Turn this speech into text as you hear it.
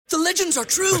The legends are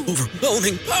true.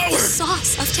 Overwhelming power!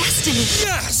 Sauce of destiny.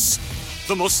 Yes!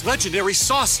 The most legendary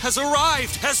sauce has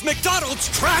arrived as McDonald's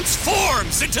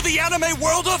transforms into the anime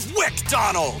world of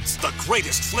WickDonald's. The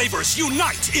greatest flavors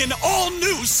unite in all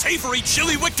new savory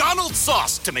chili McDonald's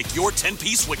sauce to make your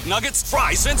 10-piece Wick Nuggets,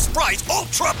 fries, and Sprite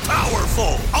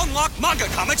ultra-powerful. Unlock manga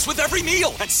comics with every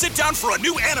meal and sit down for a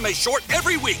new anime short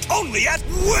every week only at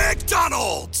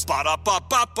WickDonald's.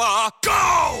 Ba-da-ba-ba-ba,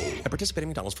 go! At participating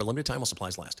McDonald's for a limited time while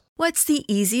supplies last. What's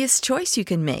the easiest choice you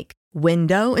can make?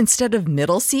 Window instead of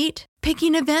middle seat?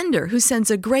 Picking a vendor who sends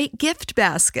a great gift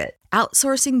basket?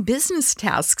 Outsourcing business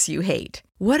tasks you hate?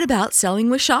 What about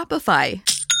selling with Shopify?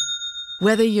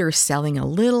 Whether you're selling a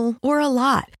little or a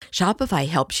lot, Shopify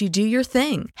helps you do your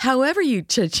thing, however you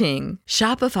cha-ching.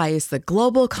 Shopify is the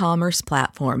global commerce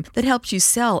platform that helps you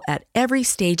sell at every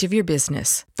stage of your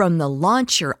business. From the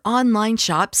launch your online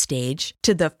shop stage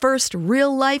to the first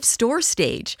real-life store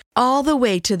stage, all the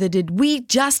way to the did we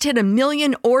just hit a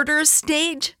million orders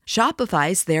stage.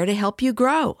 Shopify's there to help you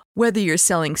grow. Whether you're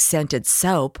selling scented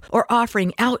soap or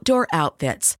offering outdoor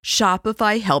outfits,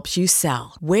 Shopify helps you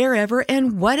sell. Wherever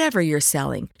and whatever you're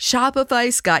selling,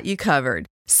 Shopify's got you covered.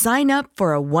 Sign up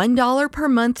for a $1 per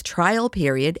month trial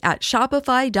period at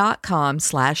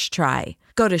shopify.com/try.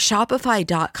 Go to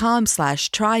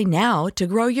shopify.com/try now to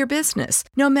grow your business,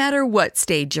 no matter what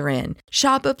stage you're in.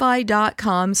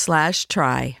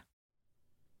 Shopify.com/try.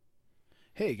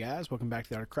 Hey guys, welcome back to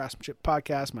the Art of Craftsmanship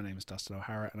podcast. My name is Dustin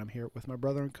O'Hara, and I'm here with my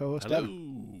brother and co-host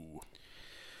Devin.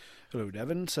 Hello,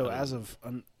 Devin. So, as of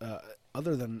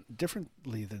other than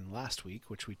differently than last week,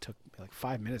 which we took like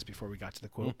 5 minutes before we got to the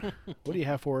quote, what do you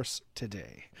have for us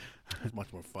today? It was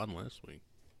much more fun last week.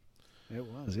 It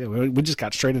was, yeah. We just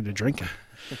got straight into drinking.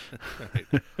 Right.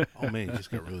 Oh man, it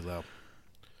just got really loud.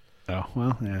 Oh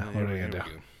well, yeah. What are we gonna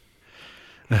do?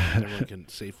 Everyone can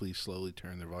safely, slowly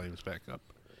turn their volumes back up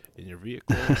in your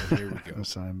vehicle. And here we go.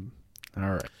 All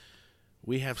right.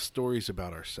 We have stories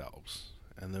about ourselves,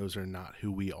 and those are not who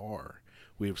we are.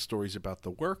 We have stories about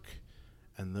the work,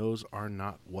 and those are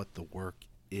not what the work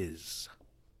is.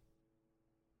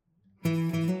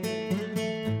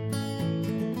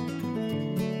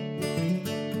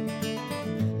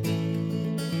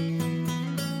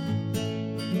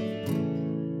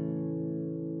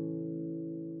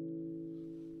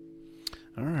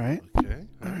 All right. Okay.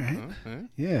 All right. Okay.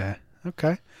 Yeah.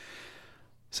 Okay.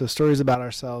 So stories about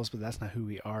ourselves, but that's not who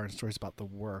we are, and stories about the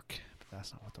work, but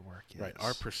that's not what the work is. Right.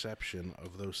 Our perception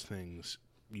of those things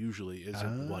usually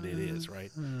isn't what it is,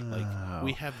 right? Like,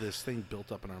 we have this thing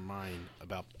built up in our mind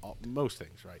about most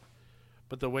things, right?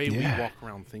 But the way we walk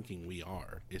around thinking we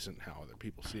are isn't how other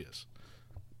people see us.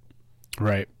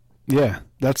 Right. Yeah.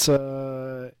 That's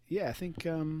I think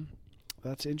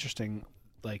that's interesting.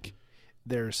 Like,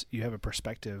 you have a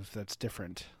perspective that's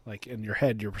different. Like, in your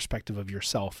head, your perspective of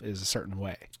yourself is a certain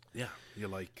way. Yeah. You're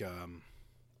like,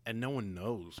 and no one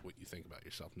knows what you think about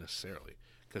yourself necessarily,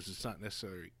 because it's not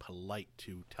necessarily polite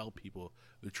to tell people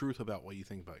the truth about what you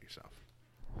think about yourself.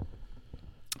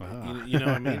 You know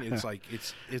what I mean? It's like,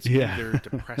 it's either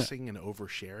depressing and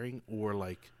oversharing, or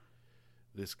like,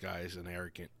 this guy's an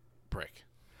arrogant prick.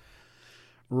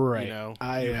 Right. You know,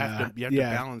 you have to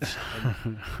balance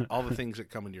and all the things that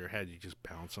come into your head. You just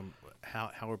balance them.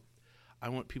 I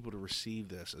want people to receive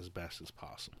this as best as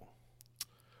possible.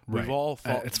 Right. We've all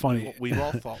thought it's funny. We've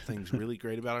all thought things really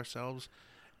great about ourselves,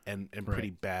 and pretty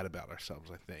bad about ourselves,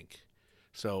 I think.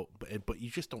 So, but you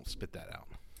just don't spit that out.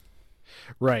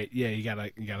 Right. Yeah. You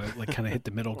gotta like kind of hit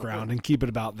the middle ground and keep it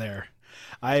about there.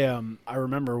 I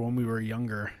remember when we were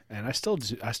younger, and I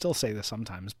still say this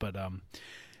sometimes, but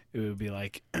it would be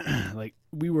like, like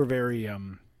we were very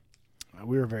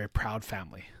proud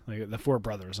family, like the four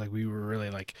brothers. Like, we were really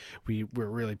like, we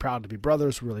were really proud to be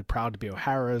brothers. We're really proud to be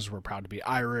O'Haras. We're proud to be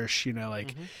Irish, you know,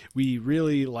 like we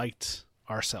really liked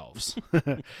ourselves.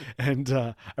 And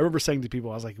I remember saying to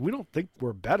people, I was like, we don't think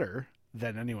we're better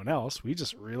than anyone else. We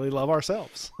just really love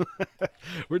ourselves.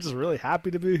 We're just really happy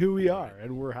to be who we are,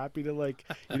 and we're happy to, like,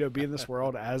 you know, be in this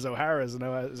world as O'Haras and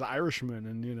as Irishmen,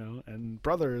 and, you know, and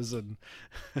brothers. And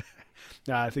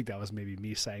I think that was maybe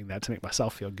me saying that to make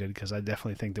myself feel good, because I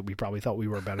definitely think that we probably thought we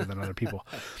were better than other people.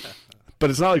 But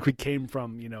it's not like we came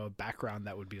from, you know, a background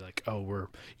that would be like, oh, we're,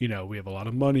 you know, we have a lot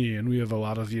of money and we have a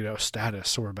lot of, you know, status,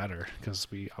 so we're better,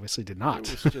 because we obviously did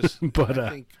not. It was just, but I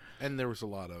think, and there was a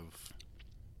lot of,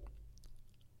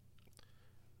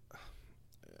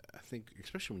 I think,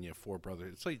 especially when you have four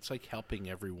brothers, it's like helping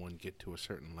everyone get to a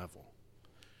certain level.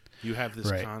 You have this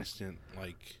constant,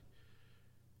 like,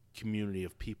 community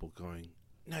of people going,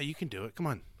 no, you can do it. Come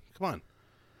on.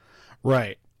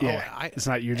 Right. Yeah, it's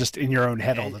not you're just in your own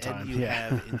head all the time. And you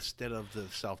have, instead of the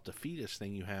self-defeatist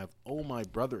thing, you have, oh, my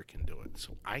brother can do it,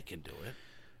 so I can do it.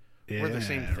 Yeah, we're the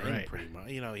same thing, right. pretty much.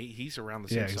 You know, he's around the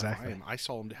same stuff I am. I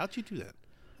saw him. How'd you do that?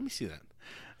 Let me see that.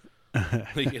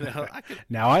 Like, you know,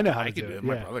 now I know how to do do it.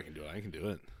 My brother can do it. I can do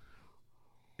it.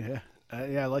 Yeah,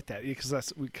 I like that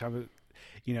because we kind of,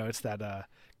 you know, it's that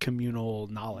communal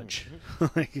knowledge.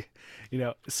 Like, you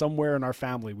know, somewhere in our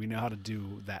family we know how to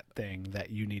do that thing that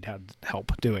you need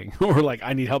help doing, or like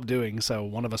I need help doing, so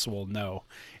one of us will know.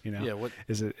 You know, yeah. What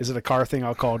is it? Is it a car thing?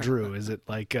 I'll call Drew. Is it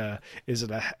like is it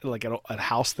a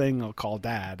house thing? I'll call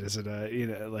Dad. Is it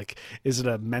is it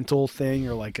a mental thing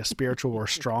or like a spiritual or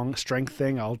strength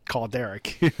thing? I'll call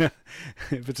Derek.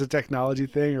 If it's a technology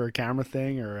thing or a camera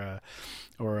thing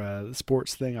or a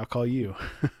sports thing, I'll call you.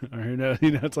 Or who knows?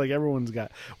 You know, it's like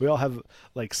we all have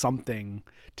like something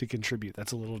to contribute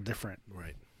that's a little different,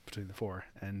 right, between the four.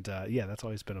 And that's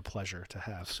always been a pleasure to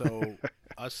have. So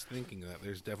us thinking that,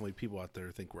 there's definitely people out there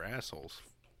who think we're assholes.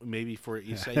 Maybe for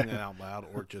you saying that out loud,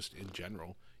 or just in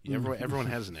general. Everyone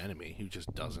has an enemy who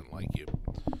just doesn't like you.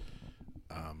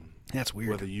 That's weird.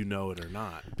 Whether you know it or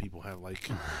not, people have like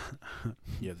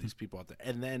you have these people out there.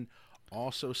 And then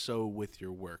also, so with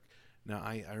your work. Now,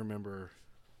 I remember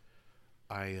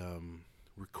I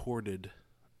recorded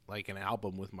like an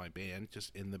album with my band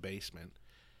just in the basement,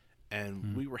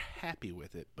 and we were happy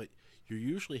with it. But you're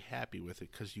usually happy with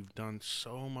it because you've done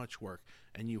so much work,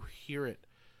 and you hear it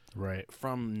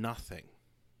from nothing.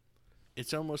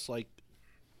 It's almost like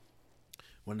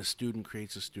when a student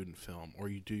creates a student film, or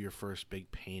you do your first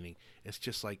big painting. It's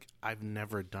just like, I've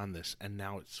never done this, and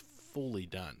now it's fully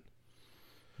done.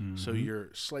 So you're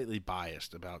slightly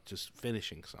biased about just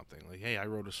finishing something. Like, hey, I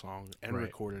wrote a song and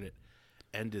recorded it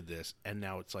and did this, and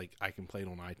now it's like I can play it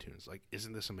on iTunes. Like,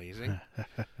 isn't this amazing?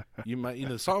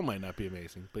 The song might not be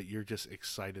amazing, but you're just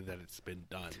excited that it's been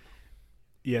done.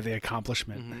 Yeah, the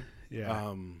accomplishment.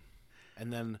 Yeah.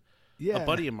 And then a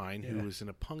buddy of mine who was in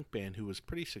a punk band who was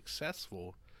pretty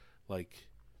successful, like,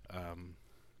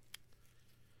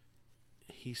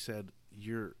 he said,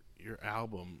 your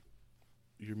album,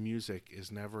 your music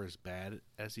is never as bad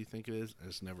as you think it is, and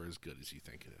it's never as good as you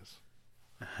think it is.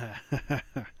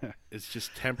 It's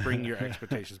just tempering your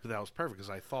expectations. But that was perfect, because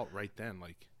I thought right then,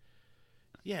 like,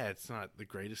 yeah, it's not the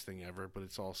greatest thing ever, but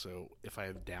it's also, if I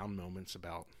have down moments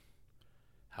about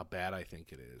how bad I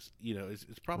think it is, you know, it's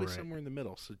probably somewhere in the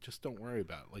middle. So just don't worry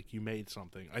about it. Like, you made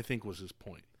something, I think was his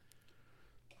point.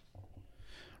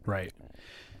 Right.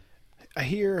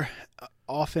 I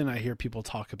often hear people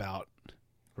talk about,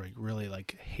 like, really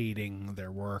like hating their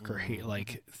work or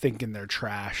like thinking they're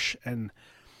trash, and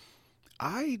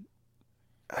I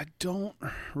don't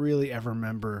really ever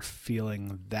remember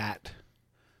feeling that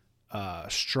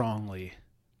strongly,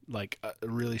 like a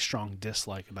really strong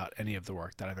dislike about any of the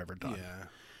work that I've ever done. Yeah.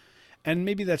 And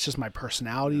maybe that's just my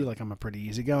personality. Like, I'm a pretty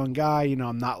easygoing guy. You know,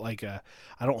 I'm not like I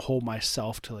don't hold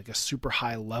myself to like a super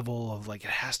high level of like, it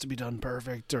has to be done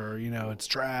perfect, or, you know, it's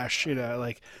trash, you know,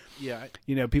 like,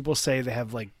 you know, people say they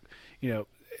have like, you know,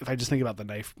 if I just think about the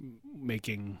knife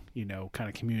making, you know, kind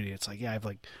of community, it's like, yeah, I have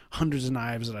like hundreds of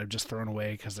knives that I've just thrown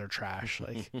away because they're trash.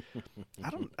 Like, I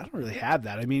don't really have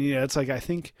that. I mean, you know, it's like, I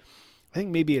think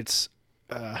maybe it's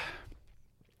the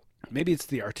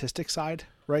artistic side,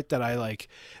 right? That I like,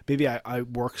 maybe I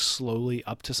work slowly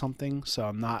up to something, so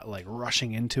I'm not like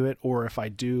rushing into it. Or if I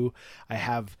do, I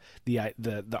have the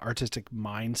artistic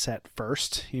mindset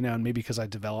first, you know, and maybe because I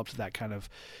developed that kind of,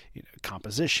 you know,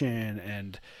 composition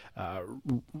and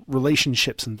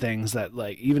relationships and things that,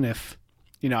 like, even if,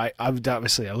 you know, I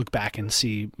look back and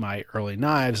see my early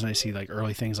knives, and I see like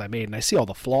early things I made, and I see all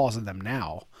the flaws in them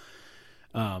now.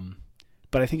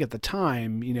 But I think at the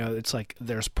time, you know, it's like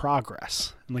there's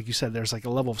progress. And like you said, there's like a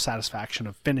level of satisfaction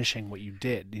of finishing what you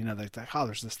did. You know, like, oh,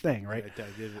 there's this thing, right? I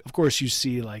did it. Of course, you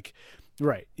see like,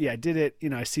 right, yeah, I did it. You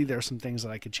know, I see there's some things that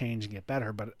I could change and get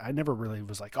better, but I never really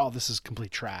was like, oh, this is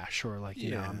complete trash, or like,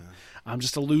 you know, I'm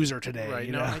just a loser today. Right.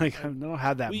 You know, I don't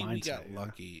have that mindset. We got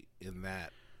lucky in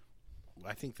that.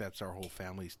 I think that's our whole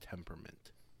family's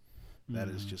temperament. That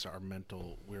is just our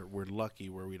mental. We're lucky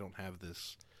where we don't have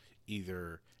this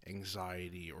either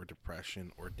anxiety or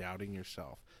depression or doubting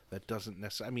yourself. That doesn't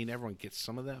necessarily, I mean, everyone gets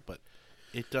some of that, but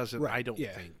it doesn't, I don't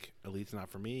think, at least not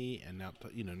for me, and not,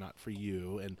 you know, not for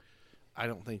you, and I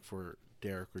don't think for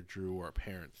Derek or Drew or our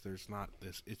parents. There's not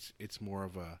this, it's more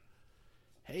of a,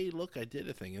 hey, look, I did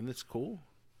a thing, and it's cool.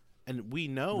 And we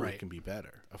know it can be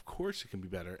better. Of course it can be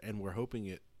better, and we're hoping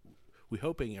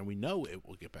and we know it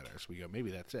will get better. So we go,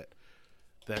 maybe that's it.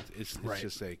 That it's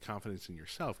just a confidence in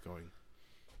yourself going,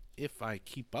 if I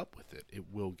keep up with it, it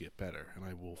will get better, and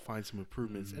I will find some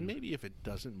improvements. And maybe if it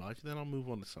doesn't much, then I'll move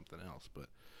on to something else. But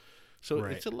so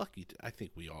it's a lucky. I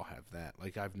think we all have that.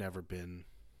 Like I've never been.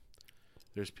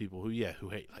 There's people who hate,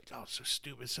 like, oh, it's so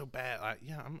stupid, so bad.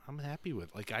 I'm happy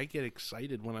with. Like I get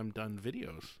excited when I'm done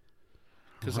videos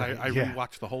because I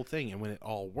rewatch the whole thing, and when it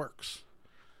all works,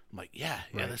 I'm like,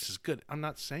 this is good. I'm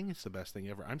not saying it's the best thing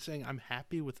ever. I'm saying I'm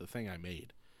happy with the thing I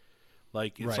made.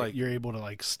 Like it's like you're able to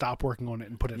like stop working on it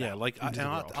and put it out. Yeah, like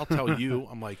I'll tell you,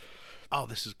 I'm like, oh,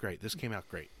 this is great. This came out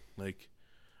great. Like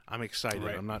I'm excited.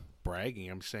 Right. I'm not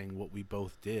bragging. I'm saying what we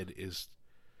both did is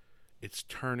it's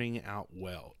turning out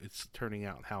well. It's turning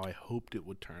out how I hoped it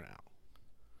would turn out.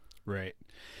 Right.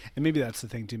 And maybe that's the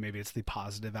thing too. Maybe it's the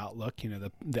positive outlook, you know,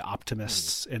 the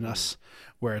optimists in us,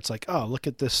 where it's like, oh, look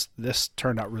at this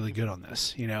turned out really good on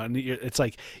this, you know, and it's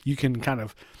like you can kind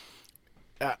of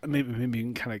maybe you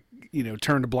can kind of, you know,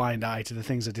 turn a blind eye to the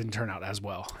things that didn't turn out as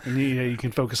well. And you know, you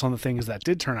can focus on the things that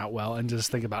did turn out well and just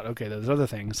think about, okay, those other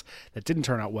things that didn't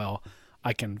turn out well,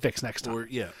 I can fix next time. Or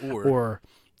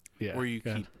you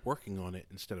keep working on it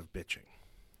instead of bitching.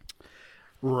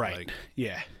 Right. Like,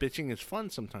 yeah. Bitching is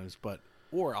fun sometimes,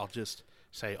 or I'll just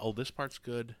say, oh, this part's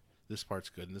good,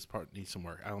 and this part needs some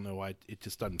work. I don't know why it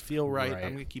just doesn't feel right.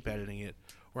 I'm going to keep editing it,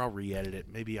 or I'll re-edit it.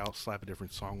 Maybe I'll slap a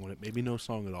different song on it. Maybe no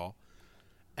song at all.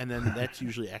 And then that's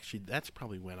usually that's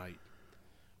probably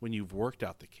when you've worked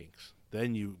out the kinks,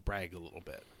 then you brag a little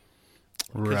bit.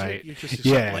 Right. You're just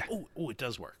like, oh, it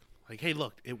does work. Like, hey,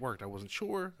 look, it worked. I wasn't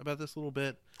sure about this little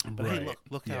bit, but hey,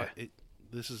 look how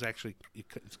this is actually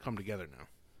it's come together now.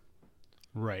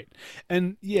 Right.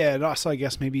 And yeah, and also I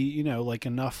guess maybe, you know, like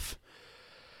enough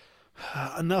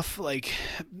like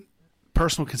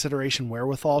personal consideration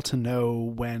wherewithal to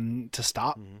know when to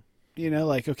stop. Mm-hmm. You know,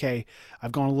 like, okay,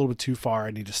 I've gone a little bit too far.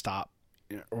 I need to stop,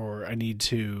 or I need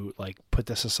to like put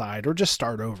this aside, or just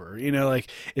start over. You know, like,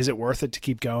 is it worth it to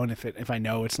keep going if I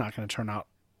know it's not going to turn out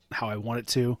how I want it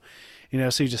to? You know,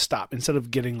 so you just stop instead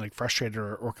of getting like frustrated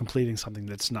or completing something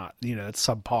that's not, you know, that's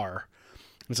subpar.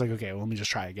 It's like, okay, well, let me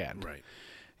just try again. Right.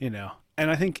 You know,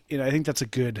 and I think that's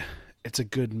it's a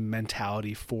good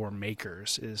mentality for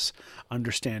makers, is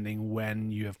understanding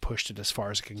when you have pushed it as far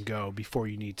as it can go before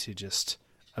you need to just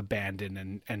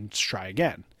abandon and try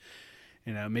again.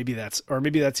 You know, maybe that's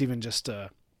even just a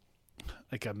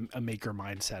maker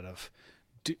mindset of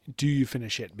do you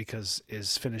finish it because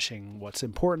is finishing what's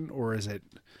important, or is it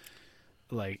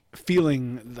like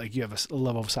feeling like you have a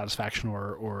level of satisfaction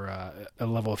or a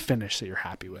level of finish that you're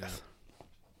happy with.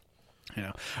 You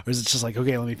know, or is it just like,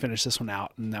 okay, let me finish this one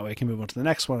out, and that way I can move on to the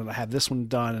next one, and I have this one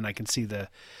done, and I can see the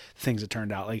things that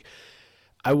turned out. Like,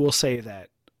 I will say that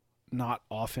not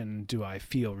often do I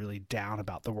feel really down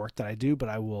about the work that I do, but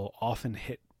I will often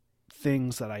hit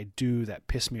things that I do that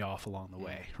piss me off along the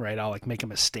way, right? I'll like make a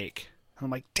mistake. I'm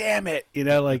like, damn it, you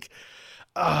know, like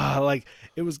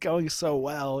it was going so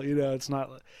well, you know. It's not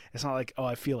like, oh,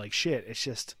 I feel like shit. It's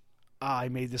just, I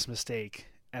made this mistake,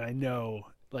 and I know,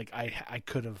 like, I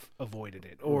could have avoided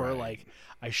it, or like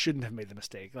I shouldn't have made the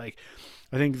mistake. Like,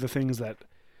 I think the things that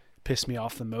piss me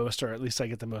off the most, or at least I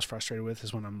get the most frustrated with,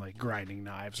 is when I'm like grinding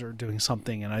knives or doing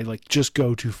something and I like just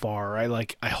go too far.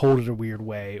 I hold it a weird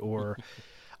way, or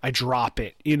I drop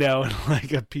it, you know, and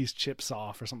like a piece chips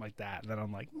off or something like that. And then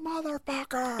I'm like,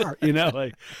 motherfucker, you know,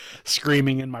 like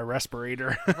screaming in my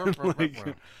respirator.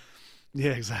 Like,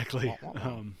 yeah, exactly.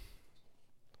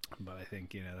 But I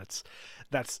think, you know,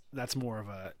 that's more of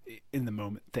a in the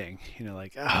moment thing, you know,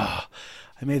 like, oh,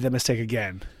 I made that mistake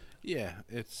again. Yeah,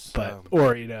 it's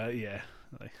or, you know, yeah,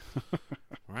 like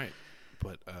right.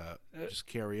 But just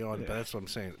carry on. Yeah. But that's what I'm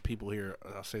saying. People here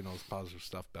are saying all this positive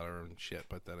stuff about our own shit,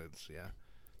 but then it's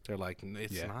they're like,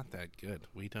 it's not that good.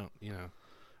 We don't, you know,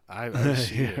 I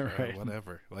see it or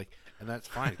whatever. Like, and that's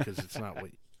fine because it's not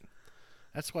what.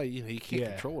 That's why, you know, you can't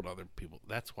control what other people.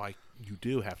 That's why you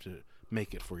do have to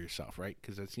make it for yourself, right?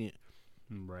 Because that's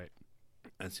right.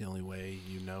 That's the only way,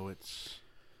 you know.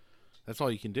 That's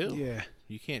all you can do. Yeah,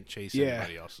 you can't chase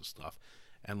anybody else's stuff,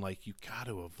 and like you got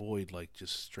to avoid like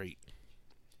just straight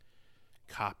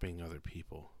copying other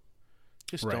people.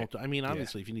 Just don't. I mean,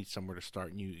 obviously, if you need somewhere to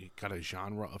start and you got a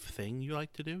genre of thing you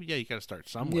like to do, you got to start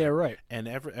somewhere. Yeah, right. And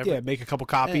make a couple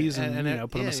copies and you know,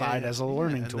 put them aside as a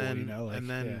learning tool. Then, you know, like, and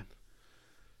then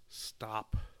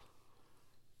stop.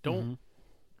 Don't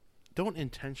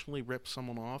intentionally rip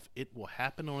someone off. It will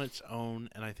happen on its own,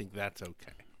 and I think that's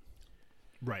okay.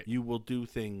 Right. You will do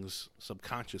things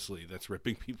subconsciously that's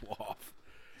ripping people off.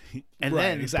 And right,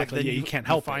 then exactly. But then you can't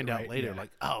help find it, out right? later, like,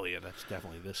 oh yeah, that's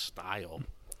definitely this style,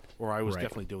 or I was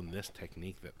definitely doing this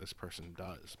technique that this person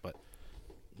does. But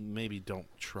maybe don't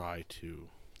try to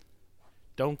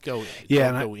Don't go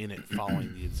in it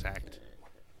following the exact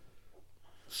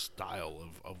style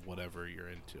of whatever you're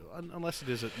into, unless it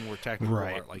is a more technical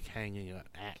art, like hanging an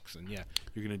axe. And yeah,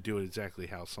 you're going to do it exactly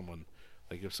how someone,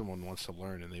 like if someone wants to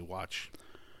learn and they watch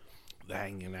the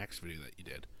hanging an axe video that you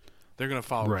did, they're going to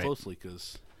follow closely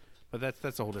but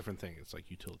that's a whole different thing. It's like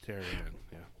utilitarian.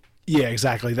 Yeah,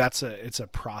 exactly. It's a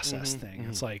process thing.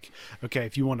 It's like, okay,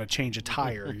 if you want to change a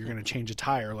tire, you're going to change a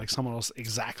tire like someone else,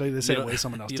 exactly the same way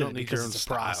someone else did. You don't need because your own it's a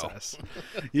style. process.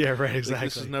 Yeah, right. Exactly.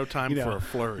 Like, this is no time for a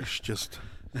flourish. Just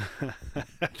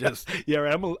yeah,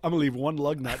 right. I'm gonna leave one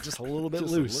lug nut just a little bit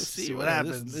loose. Let's see what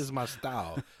happens. This is my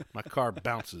style. My car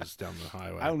bounces down the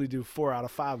highway. I only do 4 out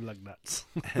of 5 lug nuts,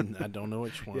 and I don't know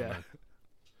which one.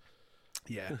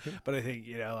 Yeah, but I think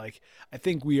I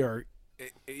think we are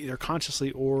either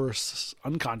consciously or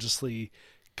unconsciously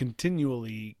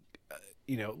continually,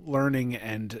 learning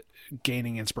and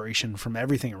gaining inspiration from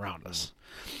everything around us.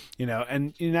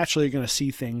 And you naturally are going to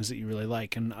see things that you really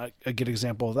like. And a good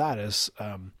example of that is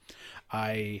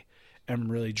I am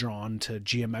really drawn to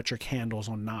geometric handles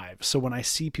on knives. So when I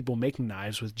see people making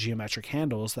knives with geometric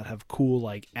handles that have cool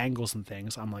like angles and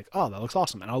things, I'm like, oh, that looks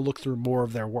awesome. And I'll look through more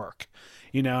of their work,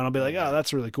 and I'll be like, oh,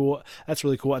 that's really cool. That's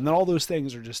really cool. And then all those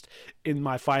things are just in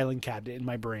my filing cabinet in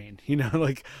my brain,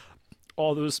 like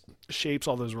all those shapes,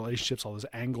 all those relationships, all those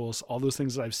angles, all those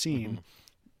things that I've seen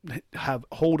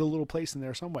hold a little place in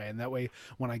there some way. And that way,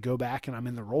 when I go back and I'm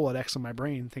in the Rolodex of my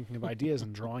brain thinking of ideas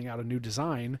and drawing out a new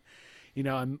design,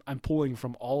 I'm pulling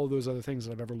from all of those other things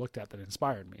that I've ever looked at that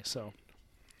inspired me. So,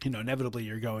 inevitably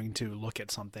you're going to look at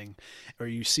something or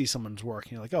you see someone's work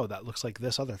and you're like, oh, that looks like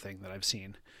this other thing that I've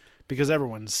seen, because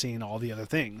everyone's seen all the other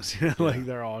things, like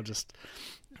they're all just,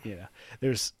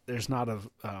 there's not a,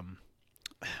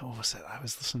 what was it? I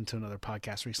was listening to another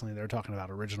podcast recently. They were talking about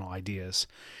original ideas,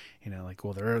 like,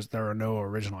 well, there are no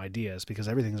original ideas because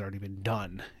everything's already been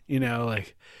done,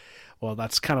 well,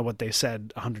 that's kind of what they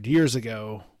said 100 years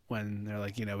ago when they're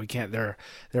like, we can't, there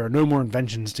are no more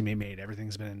inventions to be made.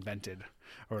 Everything's been invented,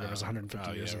 or it was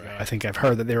 150 years ago. Right. I think I've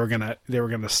heard that they were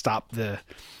going to stop the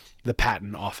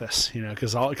patent office,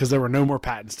 because there were no more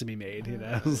patents to be made,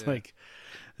 it was like,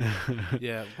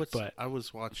 yeah. I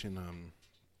was watching,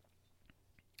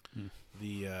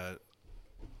 the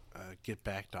Get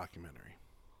Back documentary,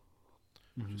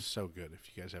 which is so good.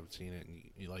 If you guys haven't seen it and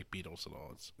you like Beatles at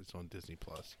all, it's on Disney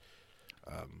Plus.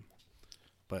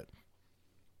 But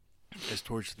as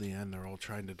towards the end, they're all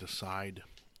trying to decide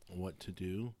what to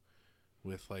do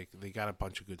with, like, they got a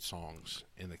bunch of good songs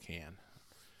in the can,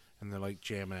 and they're like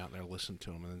jamming out there, listening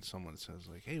to them, and then someone says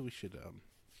like, "Hey, we should why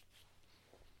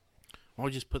don't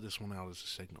we just put this one out as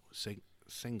a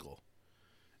single,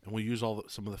 and we'll use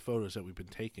some of the photos that we've been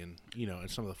taking, and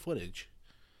some of the footage,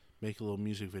 make a little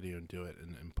music video and do it,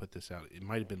 and put this out." It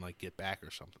might have been like Get Back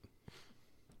or something,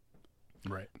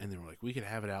 right? And they were like, "We could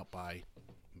have it out by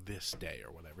this day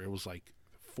or whatever." It was like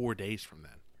 4 days from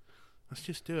then. Let's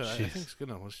just do it. I think it's good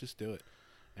enough. Let's just do it.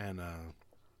 And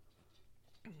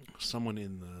someone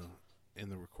in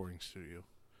the recording studio,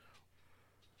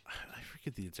 I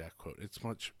forget the exact quote. It's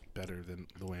much better than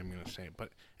the way I'm going to say it.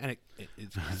 But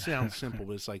it sounds simple,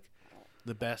 but it's like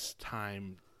the best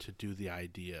time to do the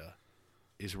idea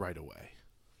is right away.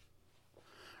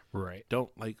 Right.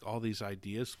 Don't like all these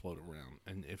ideas float around,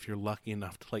 and if you're lucky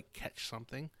enough to like catch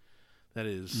something that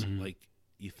is like,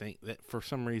 you think that for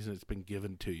some reason it's been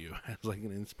given to you as like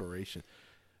an inspiration,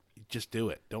 just do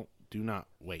it. Do not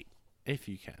wait if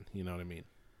you can. You know what I mean?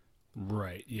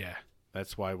 Right. Yeah.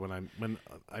 That's why I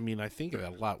think of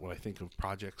that a lot when I think of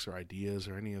projects or ideas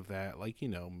or any of that. Like,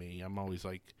 me, I'm always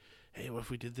like, hey, what if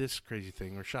we did this crazy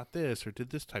thing or shot this or did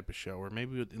this type of show, or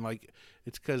maybe like,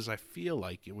 it's because I feel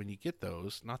like when you get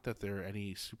those, not that they're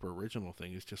any super original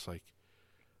thing, it's just like,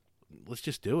 let's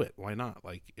just do it. Why not?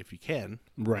 Like, if you can,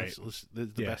 right? The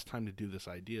best time to do this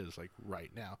idea is like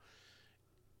right now.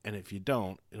 And if you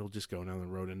don't, it'll just go down the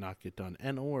road and not get done.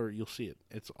 And or you'll see it.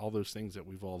 It's all those things that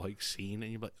we've all like seen,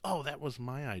 and you're like, oh, that was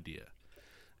my idea.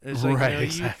 And it's like, right,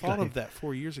 you thought of that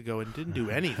 4 years ago and didn't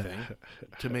do anything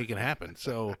to make it happen.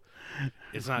 So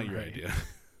it's not your idea.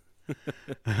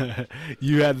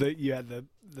 You had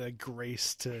the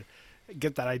grace to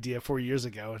get that idea 4 years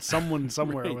ago, and someone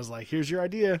somewhere was like, here's your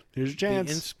idea, here's your chance.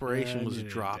 The inspiration was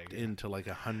dropped into like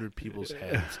 100 people's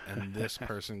heads, and this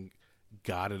person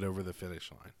got it over the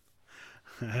finish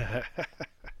line.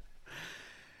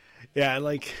 Yeah,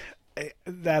 like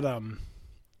that.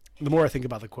 The more I think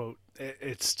about the quote,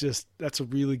 it's just, that's a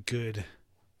really good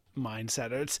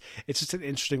mindset. It's just an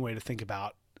interesting way to think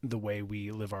about the way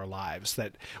we live our lives,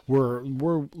 that we're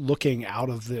looking out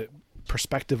of the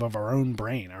perspective of our own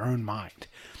brain, our own mind.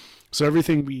 So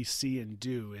everything we see and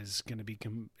do is going to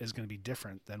be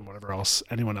different than whatever else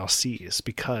anyone else sees,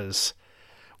 because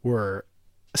we're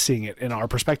seeing it in our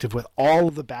perspective with all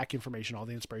of the back information, all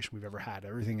the inspiration we've ever had.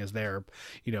 Everything is there,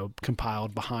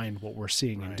 compiled behind what we're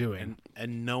seeing and doing.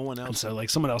 And no one else. And so like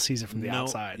someone else sees it from the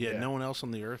outside. Yeah, no one else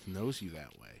on the earth knows you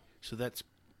that way. So that's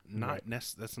not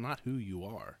that's not who you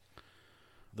are.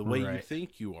 The way you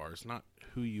think you are is not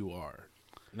who you are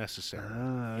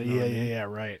necessarily.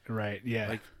 Right. Yeah.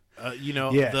 Like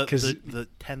the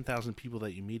 10,000 people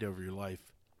that you meet over your life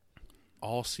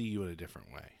all see you in a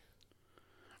different way.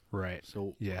 Right.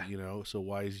 So so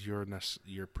why is your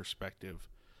perspective?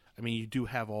 I mean, you do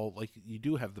have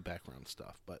the background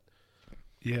stuff, but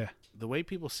the way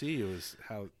people see you is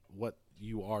what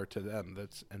you are to them.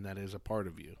 That is a part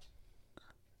of you.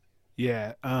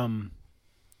 Yeah.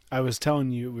 I was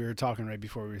telling you, we were talking right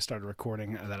before we started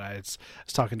recording, that I was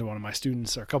talking to one of my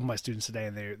students, or a couple of my students today,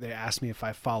 and they asked me if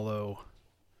I follow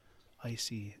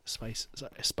Spicy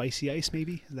Ice,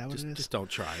 maybe? Is that what it is? Just don't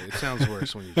try. It sounds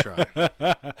worse when you try.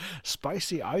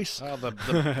 Spicy Ice? Oh,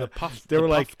 the puff. They were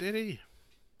like, puff, did he?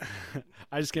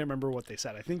 I just can't remember what they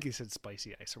said. I think he said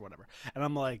Spicy Ice or whatever. And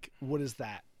I'm like, what is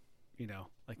that?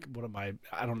 What am I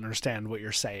don't understand what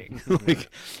you're saying. Like,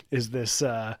 is this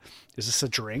a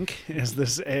drink? Is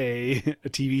this a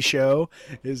TV show?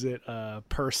 Is it a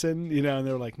person? And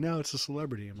they're like, no, it's a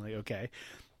celebrity. I'm like, okay.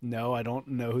 No, I don't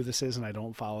know who this is, and I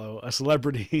don't follow a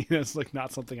celebrity. It's like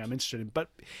not something I'm interested in.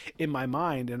 But in my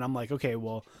mind, and I'm like, okay,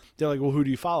 well, they're like, well, who do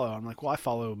you follow? I'm like, well, I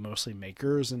follow mostly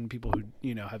makers and people who,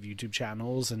 have YouTube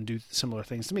channels and do similar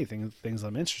things to me, things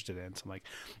I'm interested in. So I'm like,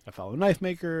 I follow knife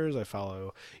makers, I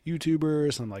follow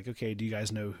YouTubers. And I'm like, okay, do you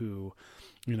guys know who,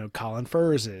 Colin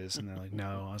Furze is? And they're like,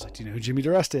 no. I was like, do you know who Jimmy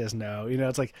DiResta is? No.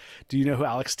 It's like, do you know who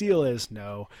Alex Steele is?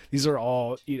 No. These are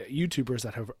all YouTubers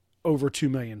that have over 2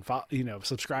 million,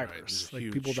 subscribers, right,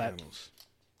 like people channels.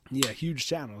 Huge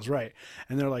channels. Right.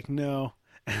 And they're like, no.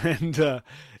 And,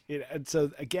 and so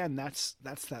again, that's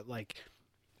that, like,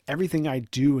 everything I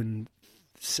do and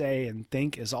say and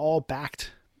think is all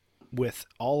backed with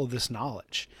all of this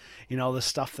knowledge, all this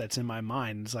stuff that's in my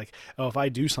mind. It's like, oh, if I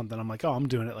do something, I'm like, oh, I'm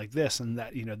doing it like this. And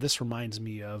that, this reminds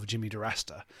me of Jimmy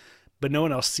DiResta, but no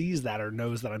one else sees that or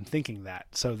knows that I'm thinking that.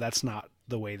 So that's not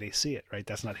the way they see it. Right.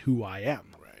 That's not who I am.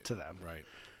 To them. Right.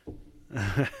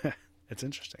 It's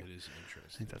interesting. It is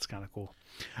interesting. I think that's kind of cool.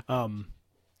 Go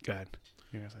ahead.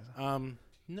 You gonna say something?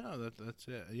 No, that's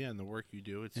it. Yeah, and the work you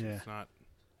do, it's not.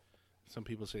 Some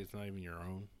people say it's not even your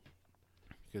own,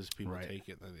 because people take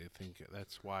it and they think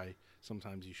that's why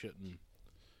sometimes you shouldn't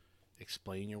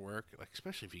explain your work, like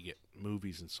especially if you get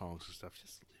movies and songs and stuff.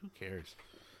 Just who cares?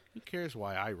 Who cares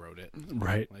why I wrote it?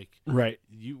 Right. Like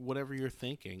you, whatever you're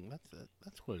thinking,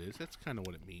 that's what it is. That's kind of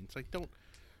what it means. Like don't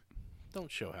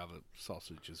show how the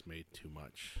sausage is made too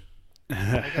much. Like,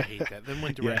 I hate that. Then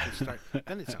when directors start,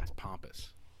 then it sounds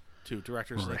pompous. Too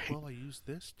directors like, well, I used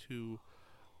this to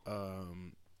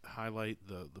highlight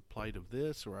the plight of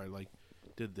this, or I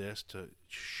did this to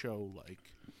show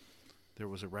there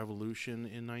was a revolution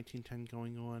in 1910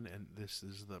 going on, and this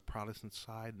is the Protestant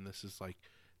side, and this is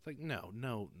it's like, no,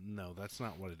 that's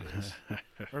not what it is.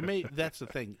 Or maybe that's the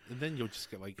thing. And then you'll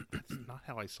just get that's not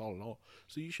how I saw it at all.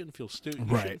 So you shouldn't feel stupid.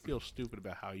 You shouldn't feel stupid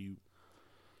about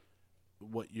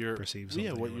what your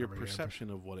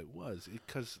perception of what it was,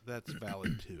 because that's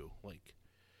valid too.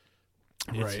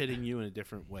 It's hitting you in a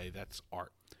different way. That's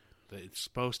art. It's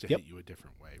supposed to hit you a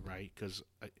different way, right? Because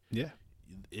it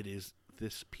is.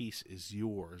 This piece is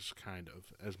yours, kind of,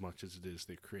 as much as it is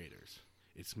the creator's.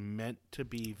 It's meant to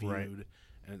be viewed.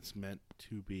 And it's meant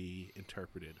to be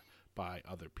interpreted by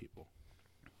other people.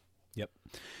 Yep.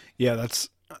 Yeah, that's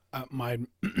my.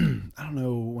 I don't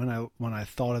know when I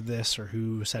thought of this or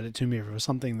who said it to me, if it was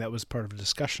something that was part of a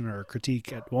discussion or a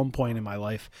critique at one point in my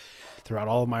life throughout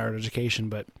all of my art education,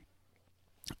 but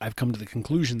I've come to the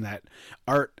conclusion that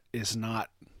art is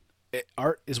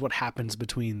what happens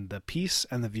between the piece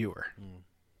and the viewer.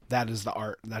 That is the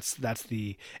art. That's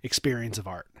the experience of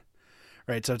art.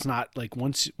 Right. So it's not like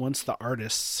once the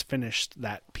artists finished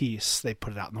that piece, they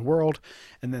put it out in the world,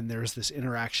 and then there's this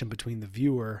interaction between the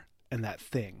viewer and that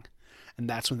thing. And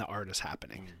that's when the art is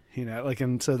happening,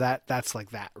 and so that's like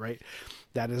that, right?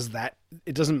 That is that.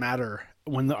 It doesn't matter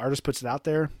when the artist puts it out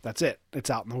there. That's it.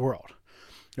 It's out in the world,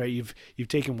 right? You've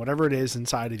taken whatever it is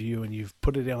inside of you and you've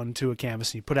put it onto a canvas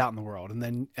and you put it out in the world, and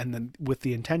then with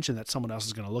the intention that someone else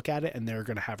is going to look at it and they're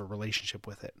going to have a relationship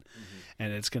with it,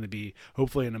 and it's going to be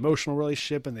hopefully an emotional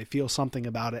relationship, and they feel something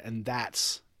about it, and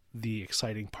that's the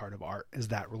exciting part of art, is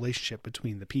that relationship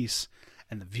between the piece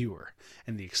and the viewer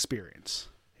and the experience.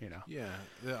 Yeah.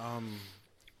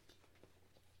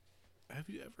 have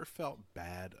you ever felt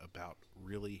bad about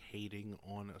really hating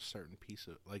on a certain piece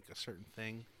of, like, a certain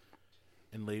thing,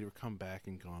 and later come back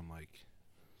and gone, like,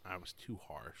 I was too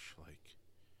harsh? Like,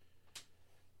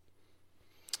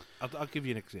 I'll give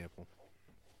you an example.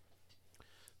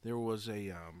 There was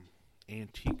a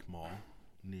antique mall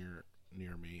near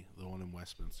me, the one in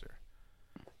Westminster,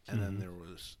 and then there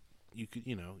was, you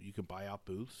could buy out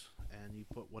booths and you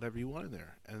put whatever you wanted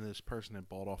there. And this person had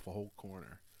bought off a whole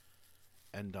corner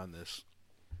and done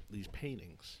these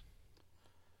paintings,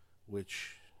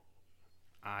 which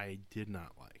I did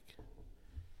not like,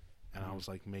 and I was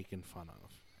like making fun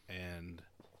of. And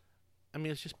I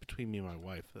mean, it's just between me and my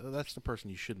wife. That's the person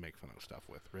you should make fun of stuff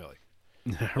with, really.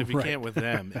 If you can't with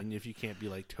them, and if you can't be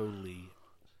like totally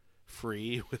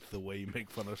free with the way you make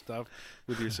fun of stuff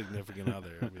with your significant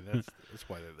other, I mean, that's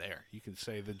why they're there. You can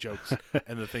say the jokes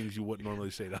and the things you wouldn't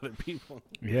normally say to other people.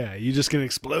 Yeah, you just gonna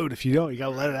explode if you don't. You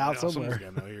gotta let it out somewhere.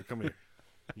 No, here, come here.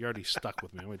 You're already stuck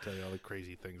with me. I'm gonna tell you all the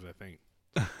crazy things I think.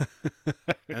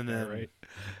 And then, right.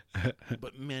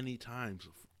 But many times,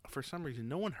 for some reason,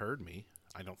 no one heard me.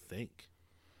 I don't think,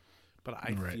 but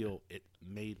I feel it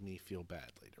made me feel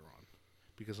bad later on,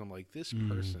 because I'm like, this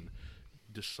person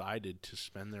decided to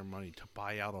spend their money to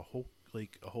buy out a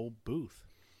whole booth.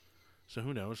 So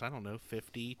who knows? I don't know,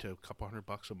 $50 to a couple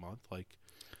 $100 a month, like,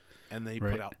 and they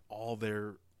put out all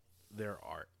their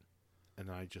art, and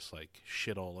I just like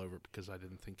shit all over it because I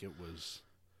didn't think it was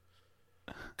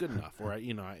good enough, or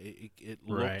it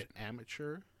looked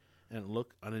amateur, and it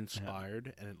looked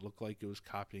uninspired, and it looked like it was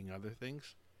copying other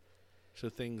things. So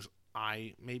things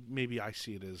maybe I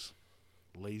see it as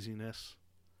laziness,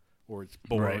 or it's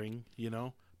boring,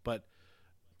 but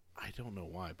I don't know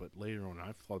why. But later on,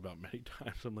 I've thought about many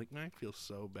times. I'm like, man, I feel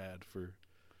so bad for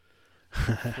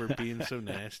being so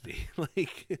nasty,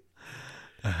 like,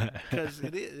 because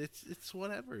it's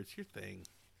whatever. It's your thing.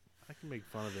 I can make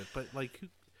fun of it, but like,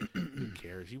 who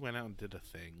cares? You went out and did a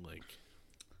thing. Like,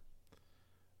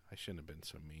 I shouldn't have been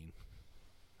so mean.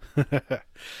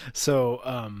 So,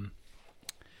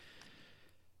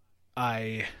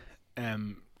 I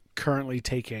am currently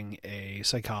taking a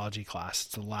psychology class.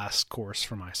 It's the last course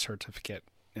for my certificate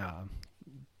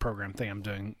program thing I'm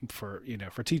doing for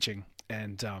teaching,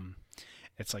 and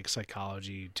it's like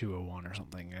Psychology 201 or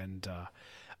something. And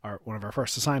one of our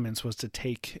first assignments was to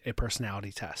take a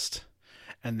personality test,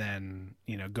 and then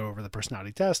go over the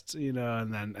personality test, and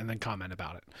then comment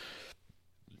about it.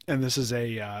 And this is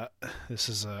a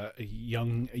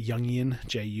Jungian,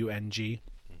 Jung,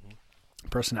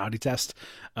 personality test,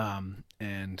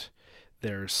 and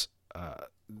there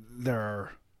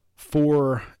are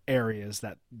 4 areas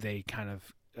that they kind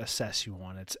of assess you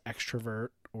on. It's extrovert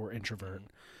or introvert.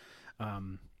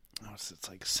 It's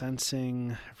like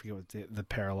sensing. I forget what the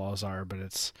parallels are, but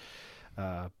it's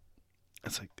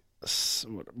like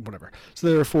whatever. So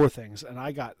there are 4 things, and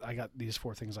I got these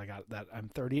 4 things. I got that I'm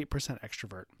 38%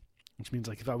 extrovert, which means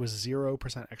like if I was 0%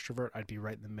 extrovert, I'd be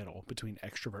right in the middle between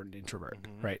extrovert and introvert,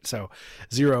 right? So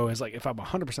 0 is like if I'm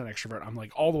 100% extrovert, I'm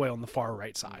like all the way on the far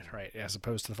right side, right, as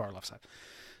opposed to the far left side.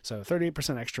 So 38%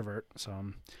 extrovert. So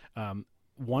I'm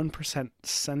 1%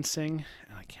 sensing,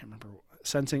 and I can't remember,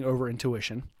 sensing over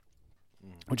intuition,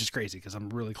 which is crazy because I'm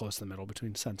really close to the middle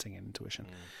between sensing and intuition.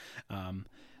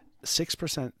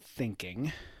 6%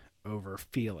 thinking over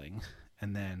feeling,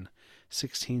 and then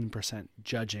 16%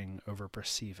 judging over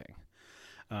perceiving.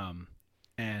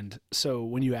 And so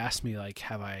when you ask me, like,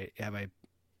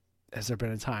 has there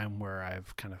been a time where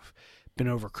I've kind of been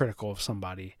overcritical of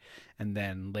somebody and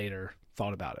then later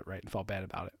thought about it, right, and felt bad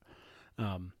about it?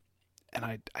 And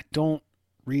I don't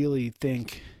really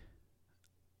think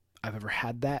I've ever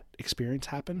had that experience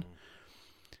happen.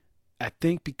 I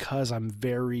think because I'm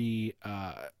very,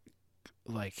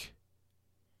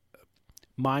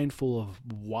 mindful of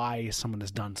why someone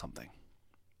has done something.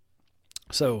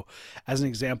 So as an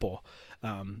example,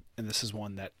 and this is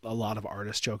one that a lot of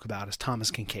artists joke about, is Thomas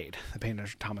Kinkade, the painter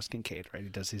Thomas Kinkade, right? He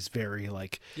does these very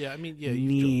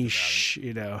niche,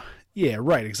 yeah,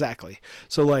 right, exactly.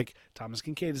 So like Thomas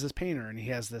Kinkade is this painter, and he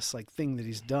has this like thing that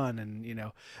he's done,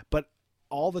 and but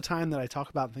all the time that I talk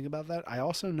about and think about that, I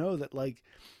also know that like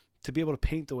to be able to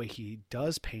paint the way he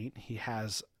does paint, he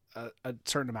has a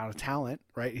certain amount of talent,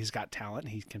 right? He's got talent.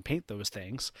 He can paint those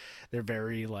things. They're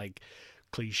very like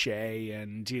cliche,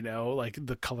 and like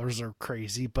the colors are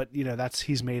crazy, but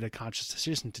he's made a conscious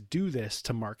decision to do this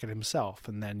to market himself,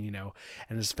 and then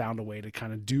and has found a way to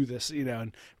kind of do this,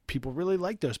 and people really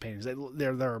like those paintings.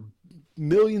 There are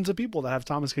millions of people that have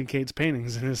Thomas Kinkade's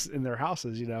paintings in their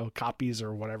houses, copies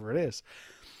or whatever it is.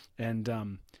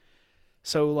 And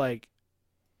so like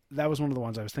that was one of the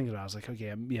ones I was thinking about. I was like,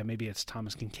 okay, yeah, maybe it's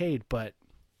Thomas Kinkade, but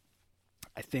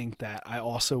I think that I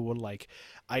also would like,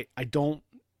 I don't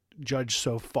judge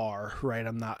so far, right?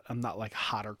 I'm not like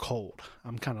hot or cold.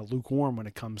 I'm kind of lukewarm when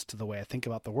it comes to the way I think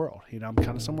about the world. You know, I'm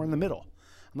kind of somewhere in the middle.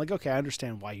 I'm like, okay, I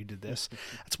understand why you did this.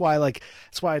 That's why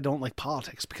I don't like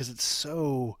politics, because it's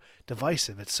so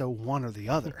divisive. It's so one or the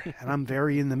other. And I'm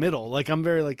very in the middle. Like, I'm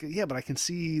very like, yeah, but I can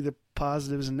see the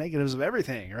positives and negatives of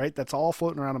everything, right? That's all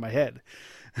floating around in my head.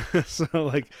 So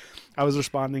like, I was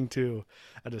responding to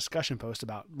a discussion post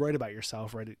about write about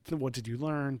yourself, right? What did you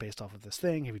learn based off of this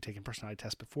thing? Have you taken personality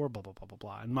tests before? Blah, blah, blah, blah,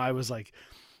 blah. And I was like,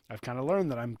 I've kind of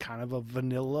learned that I'm kind of a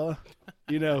vanilla,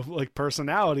 you know, like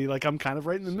personality. Like, I'm kind of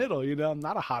right in the middle, you know, I'm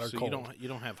not a hot or cold. You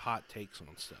don't have hot takes on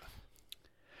stuff.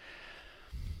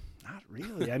 Not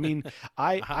really. I mean,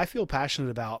 I feel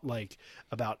passionate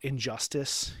about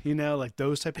injustice, you know, like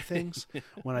those type of things.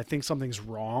 When I think something's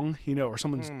wrong, you know, or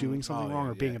someone's doing something wrong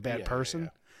or being a bad person,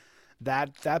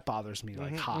 that bothers me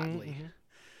like hotly.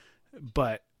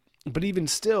 But even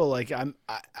still, like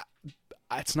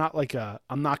it's not like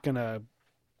I'm not gonna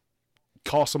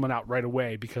call someone out right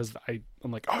away because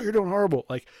I'm like, oh, you're doing horrible.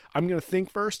 Like, I'm gonna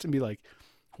think first and be like,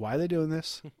 why are they doing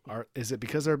this? Or is it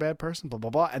because they're a bad person? Blah, blah,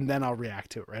 blah. And then I'll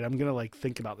react to it, right? I'm going to like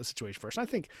think about the situation first. And I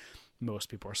think most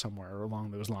people are somewhere along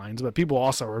those lines, but people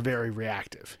also are very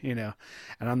reactive, you know,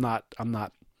 and I'm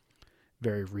not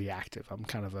very reactive. I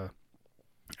kind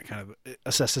of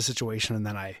assess the situation and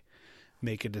then I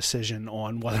make a decision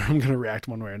on whether I'm going to react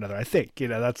one way or another. I think, you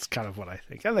know, that's kind of what I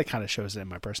think. And that kind of shows it in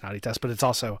my personality test, but it's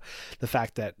also the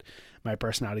fact that my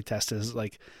personality test is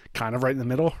like kind of right in the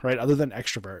middle, right? Other than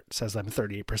extrovert says I'm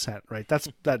 38%, right? That's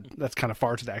kind of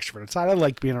far to the extrovert side. I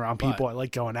like being around people. I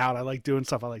like going out. I like doing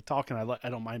stuff. I like talking. I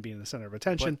don't mind being the center of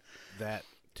attention. But that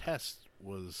test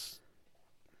was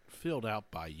filled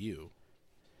out by you.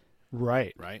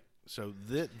 Right. Right. So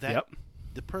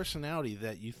the personality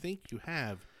that you think you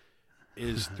have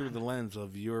is through the lens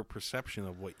of your perception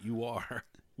of what you are.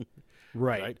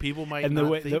 Right. People might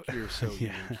not think you're so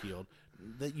even-keeled,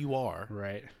 that you are,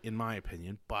 right? In my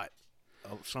opinion, but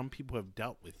some people have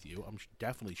dealt with you. I'm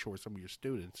definitely sure some of your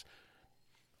students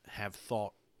have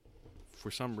thought, for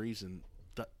some reason,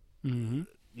 that you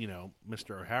know,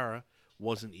 Mr. O'Hara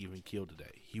wasn't even-keeled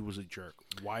today. He was a jerk.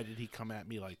 Why did he come at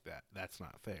me like that? That's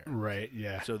not fair. Right.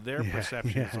 Yeah. So their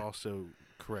perception is also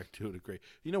correct to a degree.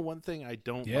 You know, one thing I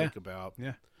don't like about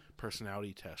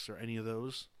personality tests or any of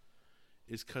those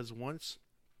is because once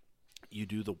you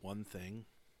do the one thing,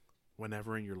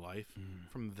 whenever in your life,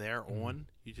 from there on,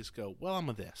 you just go, well, I'm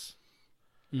a this.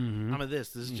 I'm a this.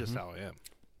 This is just how I am.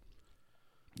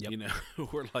 Yep. You know,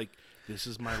 or like, this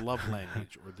is my love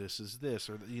language, or this is this,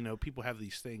 or, you know, people have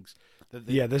these things that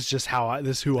they, this is just how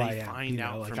this is who I am. Find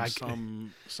out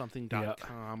from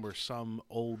something.com or some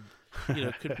old, you know,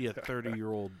 it could be a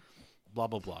 30-year-old blah,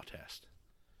 blah, blah test.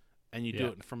 And you do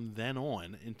it from then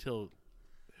on until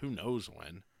who knows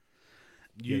when.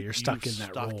 You're stuck in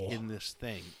that role. In this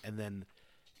thing. And then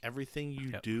everything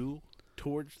you do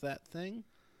towards that thing,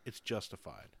 it's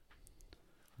justified.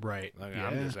 Right. Like,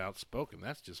 I'm just outspoken.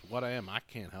 That's just what I am. I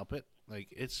can't help it. Like,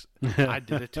 it's, I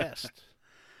did a test.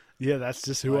 Yeah, that's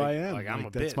just who I am. Like, I'm a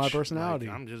bitch. That's my personality.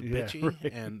 Like, I'm just bitchy,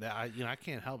 right. And I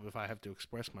can't help if I have to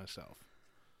express myself.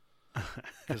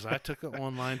 Because I took an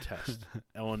online test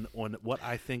on what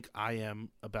I think I am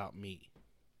about me.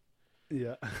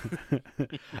 Yeah.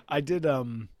 I did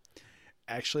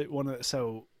actually one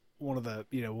of the,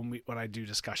 you know, when I do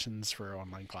discussions for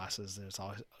online classes, there's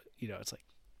always, you know, it's like,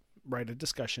 write a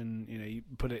discussion, you know, you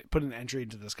put an entry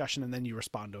into the discussion and then you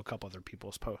respond to a couple other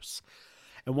people's posts.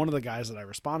 And one of the guys that I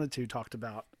responded to talked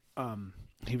about,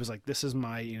 he was like, this is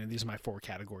my, you know, these are my 4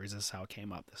 categories. This is how it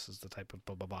came up. This is the type of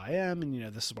blah, blah, blah I am. And, you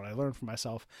know, this is what I learned for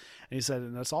myself. And he said,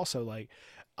 and that's also like,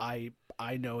 I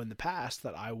know in the past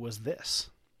that I was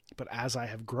this, but as I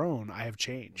have grown, I have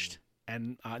changed.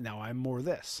 And now I'm more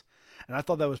this. And I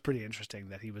thought that was pretty interesting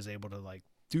that he was able to like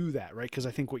do that, right? Because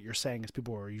I think what you're saying is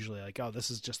people are usually like, oh,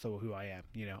 this is just who I am.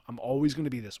 You know, I'm always going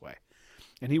to be this way.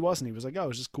 And he wasn't. He was like, oh,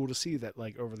 it's just cool to see that,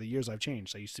 like, over the years I've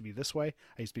changed. I used to be this way.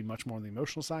 I used to be much more on the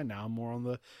emotional side. Now I'm more on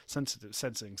the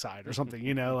sensing side or something,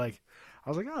 you know? Like, I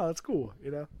was like, oh, that's cool,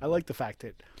 you know? I like the fact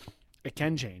that it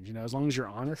can change, you know, as long as you're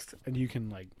honest and you can,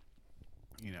 like,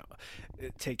 you know,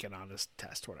 take an honest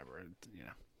test, whatever, you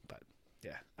know? But,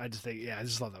 yeah, I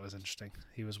just thought that was interesting.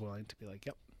 He was willing to be like,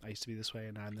 yep, I used to be this way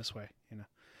and now I'm this way, you know?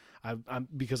 I'm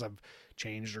because I've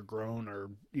changed or grown or,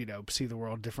 you know, see the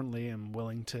world differently and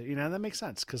willing to, you know, that makes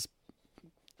sense because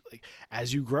like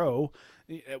as you grow,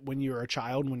 when you're a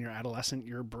child, when you're adolescent,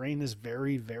 your brain is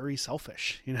very, very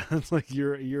selfish. You know, it's like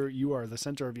you are the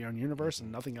center of your own universe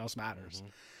and nothing else matters.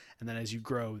 And then as you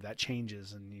grow, that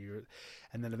changes and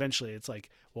then eventually it's like,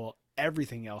 well,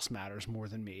 everything else matters more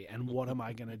than me. And what am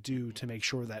I going to do to make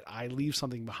sure that I leave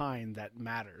something behind that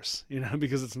matters,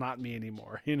 because it's not me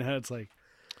anymore. It's like,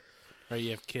 right.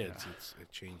 You have kids.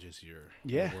 It changes your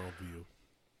Yeah. worldview.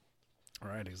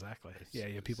 Right. Exactly. You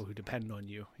have people who depend on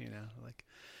you, like,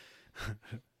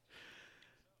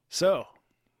 so,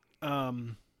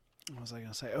 what was I going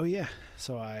to say? Oh yeah.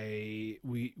 So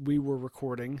we were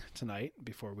recording tonight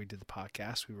before we did the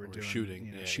podcast. We were shooting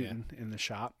in the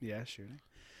shop. Yeah. Shooting.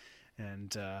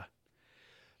 And,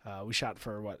 we shot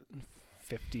for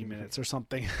 50 minutes or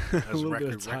something. A little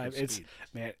bit of time. It's,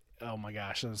 man, oh my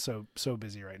gosh. I'm so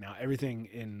busy right now. Everything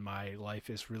in my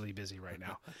life is really busy right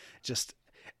now.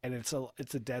 And it's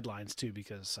the deadlines too,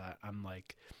 because I'm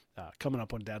like coming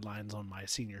up on deadlines on my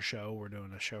senior show. We're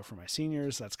doing a show for my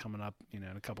seniors that's coming up, in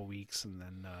a couple weeks, and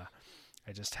then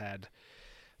I just had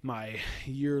my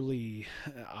yearly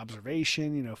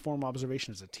observation, formal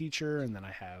observation as a teacher, and then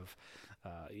I have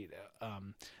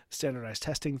standardized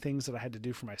testing things that I had to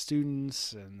do for my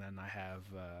students, and then I have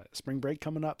spring break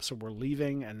coming up, so we're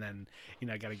leaving, and then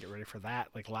I got to get ready for that.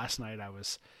 Like last night I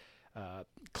was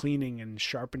cleaning and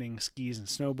sharpening skis and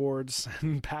snowboards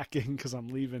and packing because I'm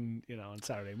leaving, on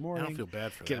Saturday morning. I don't feel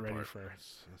bad for getting that ready part. for.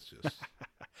 It's just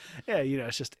Yeah,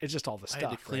 it's just all the stuff. I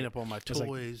had to clean up all my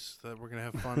toys that we're gonna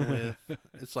have fun with.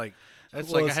 It's like I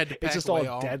had to pack it's just away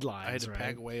all deadlines. I had to right?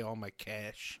 pack away all my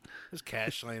cash. There's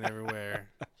cash laying everywhere.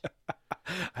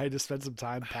 I had to spend some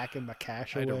time packing my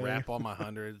cash I had away. to wrap all my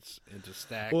hundreds into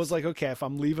stacks. Well, it's like, okay, if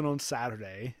I'm leaving on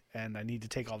Saturday and I need to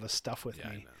take all this stuff with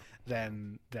me,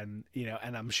 then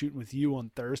and I'm shooting with you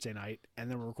on Thursday night, and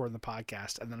then we're recording the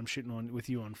podcast, and then I'm shooting with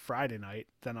you on Friday night,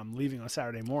 then I'm leaving on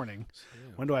Saturday morning.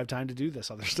 Yeah. When do I have time to do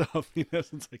this other stuff? So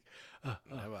it's like,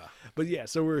 but yeah,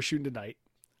 so we were shooting tonight.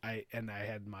 I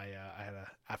had my I had a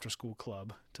after school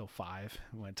club till 5.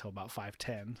 Went till about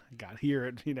 5:10. Got here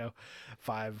at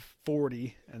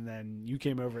 5:40, and then you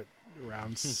came over at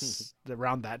around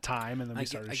that time, and then we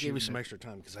started. I shooting. gave you some extra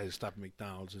time because I had to stop at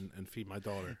McDonald's and feed my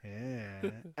daughter. Yeah,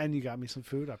 and you got me some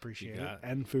food. I appreciate it,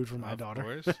 and food for my daughter.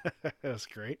 Of course. That was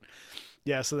great.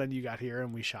 Yeah, so then you got here,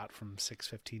 and we shot from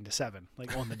 6:15 to 7,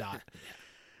 like on the dot.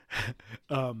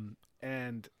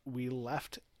 And we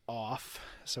left off,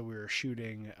 so we were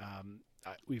shooting.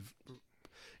 We've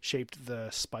shaped the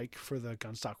spike for the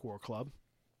Gunstock War Club,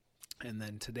 and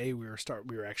then today we were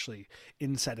actually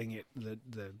insetting it,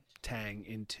 the tang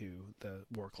into the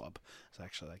War Club, so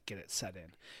actually like get it set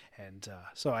in. And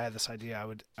so I had this idea: I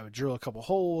would drill a couple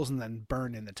holes and then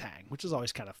burn in the tang, which is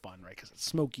always kind of fun, right? Because it's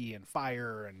smoky and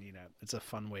fire, and it's a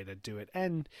fun way to do it,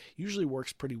 and usually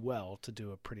works pretty well to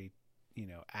do a pretty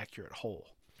accurate hole.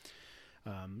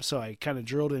 So I kind of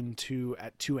drilled at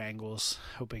 2 angles,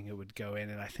 hoping it would go in.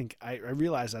 And I think I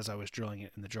realized as I was drilling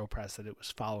it in the drill press that it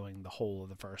was following the hole of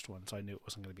the first one. So I knew it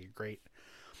wasn't going to be a great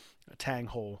tang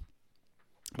hole.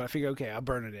 But I figured, okay, I'll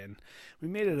burn it in. We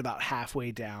made it about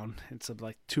halfway down. It's a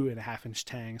 2.5 inch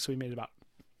tang. So we made it about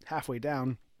halfway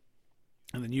down,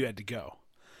 and then you had to go.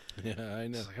 Yeah, I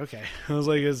know. I was like, okay. I was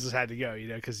like, this just had to go,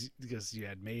 because you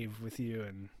had Maeve with you,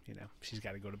 and she's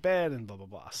got to go to bed and blah blah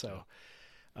blah. So,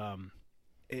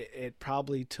 it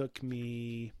probably took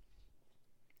me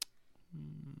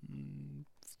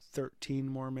 13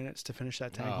 more minutes to finish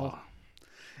that tang hole.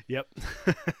 Yep.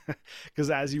 Because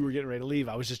as you were getting ready to leave,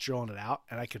 I was just drilling it out,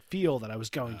 and I could feel that I was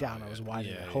going down. I was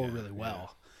widening that hole really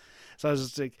well. So I was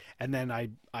just like, and then I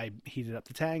heated up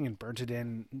the tang and burnt it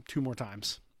in 2 more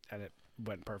times, and it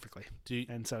went perfectly.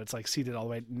 And so it's like seated all the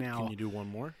way now. Can you do one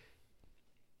more?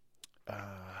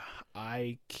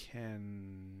 I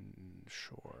can,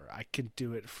 sure. I can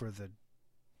do it for the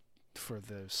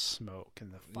smoke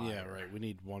and the fire. Yeah, right. We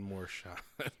need one more shot.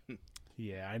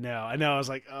 Yeah, I know. I was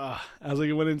like,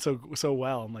 it went in so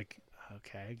well. I'm like,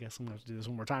 okay, I guess I'm gonna have to do this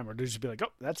one more time, or just be like,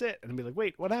 oh, that's it, and be like,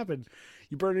 wait, what happened?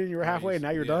 You burned it in, you were halfway, and now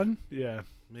you're done. Yeah,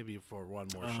 maybe for one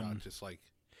more shot, just like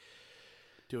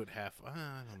do it half.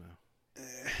 I don't know.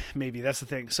 Maybe that's the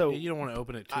thing. So you don't want to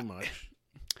open it too much.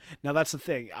 Now that's the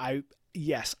thing.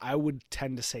 Yes, I would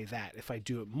tend to say that if I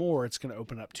do it more, it's going to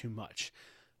open up too much.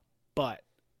 But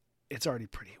it's already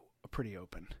pretty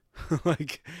open.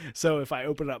 So if I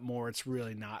open up more, it's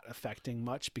really not affecting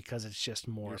much because it's just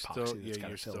more epoxy.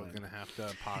 You're still going to have to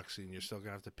epoxy, and you're still going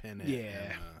to have to pin it.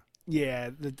 Yeah. Yeah,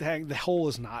 the hole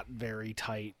is not very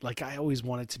tight. Like, I always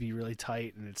want it to be really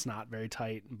tight, and it's not very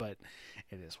tight, but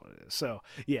it is what it is. So,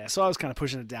 yeah, so I was kind of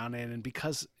pushing it down in, and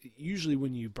because usually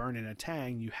when you burn in a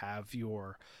tang, you have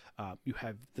you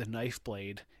have the knife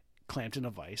blade clamped in a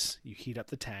vise, you heat up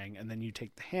the tang, and then you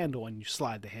take the handle and you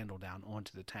slide the handle down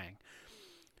onto the tang.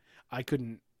 I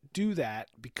couldn't do that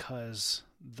because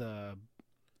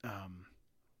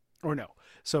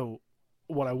so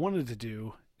what I wanted to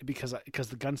do, because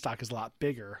the gun stock is a lot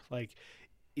bigger, like,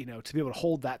 you know, to be able to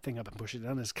hold that thing up and push it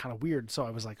down is kind of weird. So I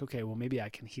was like, okay, well, maybe I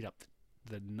can heat up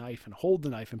the knife and hold the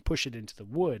knife and push it into the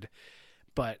wood.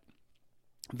 But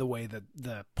the way that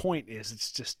the point is,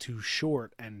 it's just too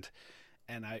short, and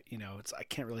I, you know, I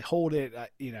can't really hold it.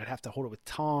 You know, I'd have to hold it with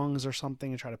tongs or something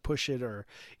and try to push it, or,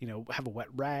 you know, have a wet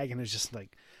rag, and it's just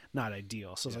like not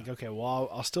ideal. So I was like, okay, well,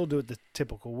 I'll still do it the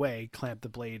typical way, clamp the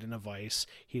blade in a vise,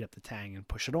 heat up the tang, and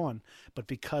push it on. But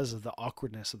because of the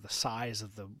awkwardness of the size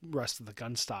of the rest of the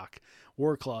gun stock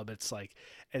war club, it's like,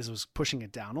 as I was pushing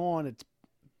it down on, it's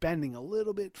bending a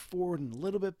little bit forward and a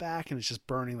little bit back, and it's just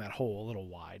burning that hole a little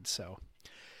wide. So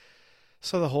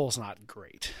the hole's not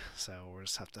great. So we'll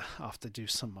just have to do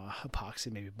some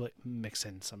epoxy, maybe mix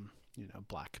in some, you know,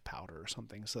 black powder or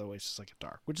something, so that way it's just like a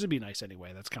dark, which would be nice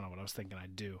anyway. That's kind of what I was thinking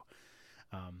I'd do.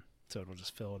 So it'll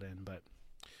just fill it in, but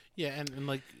yeah, and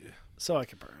like, so I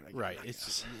can burn it. Right.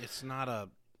 It's not a,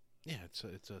 yeah, it's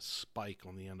a spike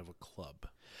on the end of a club.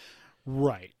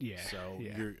 Right. Yeah. So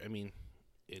yeah. I mean,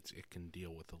 it can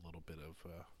deal with a little bit of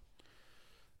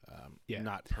yeah.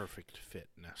 not perfect fit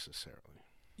necessarily.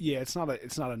 Yeah, it's not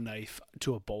a knife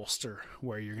to a bolster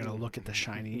where you're going to look at the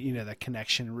shiny, you know, that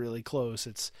connection really close.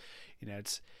 It's, you know,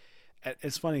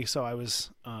 it's funny. So I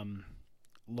was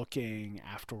looking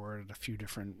afterward at a few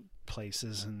different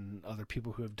places and other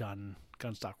people who have done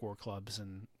gunstock war clubs,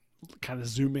 and kind of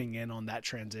zooming in on that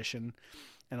transition.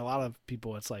 And a lot of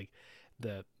people, it's like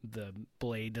the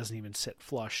blade doesn't even sit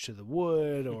flush to the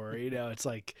wood, or, you know, it's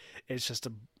like, it's just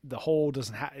the hole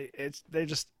doesn't have,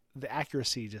 the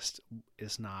accuracy just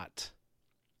is not,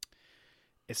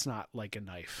 it's not like a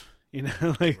knife, you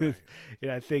know, like, right. You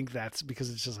know, I think that's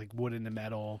because it's just like wood into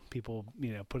metal. People,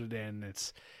 you know, put it in,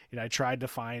 it's, you know, I tried to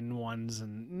find ones,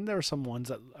 and there are some ones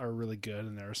that are really good,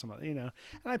 and there are some, you know,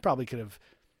 and I probably could have,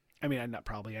 I mean, not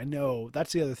probably, I know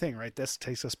that's the other thing, right? This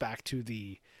takes us back to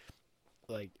the,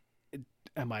 like,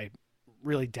 am I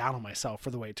really down on myself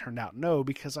for the way it turned out? No,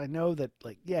 because I know that,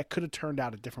 like, yeah, it could have turned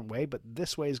out a different way, but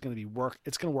this way is going to be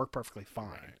it's going to work perfectly fine.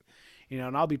 Right. You know,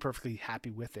 and I'll be perfectly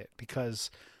happy with it, because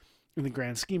in the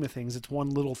grand scheme of things, it's one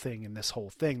little thing in this whole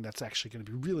thing that's actually going to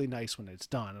be really nice when it's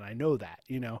done. And I know that,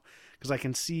 you know, because I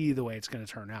can see the way it's going to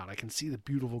turn out. I can see the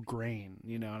beautiful grain,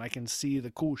 you know, and I can see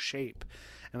the cool shape,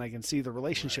 and I can see the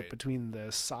relationship between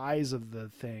the size of the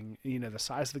thing, you know, the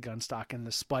size of the gun stock and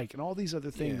the spike and all these other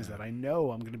things that I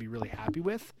know I'm going to be really happy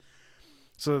with.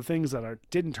 So the things that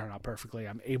didn't turn out perfectly,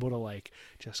 I'm able to, like,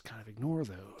 just kind of ignore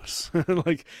those.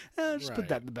 Like, just put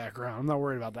that in the background. I'm not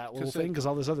worried about that little thing, because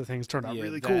all those other things turned out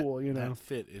really cool, you know. That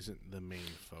fit isn't the main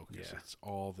focus. Yeah. It's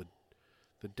all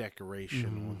the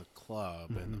decoration on the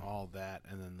club and all that,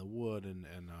 and then the wood and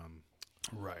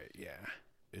right, yeah.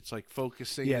 It's like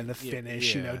focusing. Yeah, and the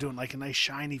finish, you know, doing like a nice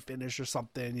shiny finish or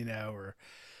something, you know, or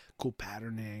cool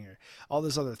patterning or all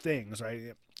those other things,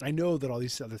 right? I know that all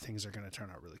these other things are going to turn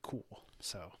out really cool.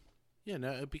 So, yeah,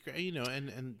 no, it'd be great, you know,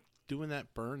 and doing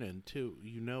that burn in too,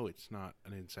 you know, it's not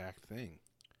an exact thing.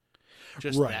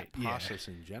 Just that process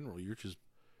in general, you're just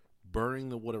burning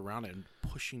the wood around it and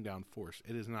pushing down force.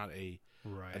 It is not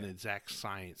an exact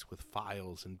science with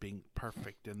files and being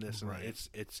perfect in this and that.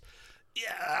 It's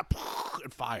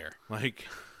and fire, like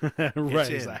right,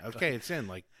 exactly. Okay, it's in,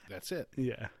 like, that's it.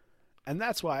 Yeah. And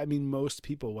that's why, I mean, most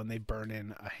people, when they burn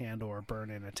in a handle or burn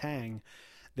in a tang,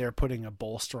 they're putting a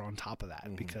bolster on top of that,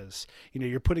 because, you know,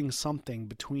 you're putting something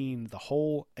between the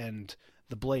hole and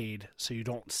the blade so you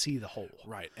don't see the hole.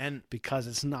 Right. And because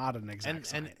it's not an exact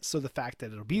science. So the fact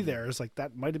that it'll be there is like,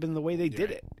 that might have been the way they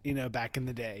did it, you know, back in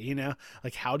the day, you know,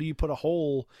 like, how do you put a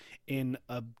hole in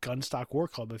a gunstock war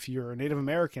club if you're a Native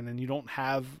American and you don't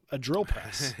have a drill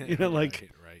press, you know,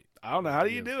 like, right. I don't know. How do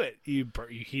you do it? You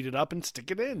heat it up and stick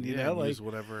it in, you know, like, use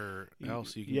whatever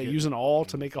else you can get. Use an awl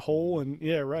to make a hole, and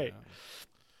right. Yeah.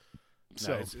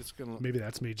 So it's gonna, maybe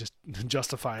that's me just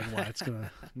justifying why it's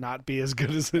gonna not be as good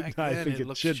as I think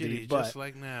it should be. But just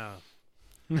like now,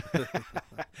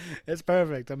 it's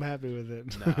perfect. I'm happy with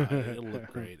it. No, it'll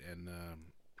look great, and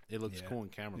it looks cool on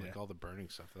camera. Like all the burning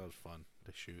stuff, that was fun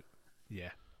to shoot. Yeah,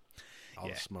 all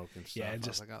the smoke and stuff. Yeah, I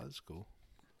was like, oh, that's cool.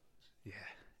 Yeah.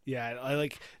 Yeah, I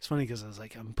like, it's funny because I was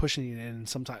like, I'm pushing it in, and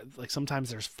sometimes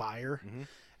there's fire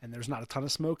and there's not a ton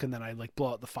of smoke, and then I like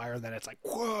blow out the fire, and then it's like,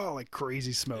 whoa, like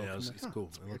crazy smoke. Yeah, it's cool.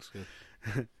 It looks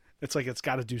good. It's like, it's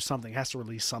got to do something. It has to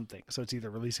release something. So it's either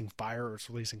releasing fire or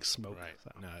it's releasing smoke. Right. So.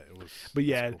 No, it was. But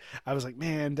yeah, cool. I was like,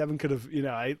 man, Devin could have, you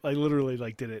know, I literally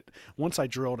like did it. Once I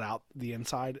drilled out the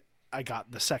inside, I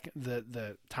got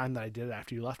the time that I did it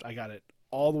after you left, I got it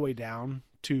all the way down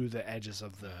to the edges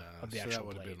of the so actual that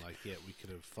would blade. have been like, we could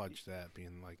have fudged that,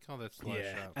 being like, oh, that's the last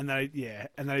shot. And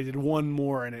then I did one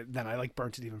more, and then I like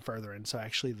burnt it even further, and so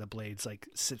actually the blades like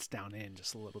sits down in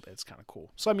just a little bit. It's kind of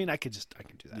cool. So I mean, I can do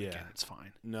that again. It's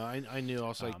fine. No, I knew. I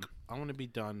was like, I want to be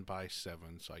done by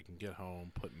 7 so I can get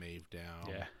home, put Maeve down.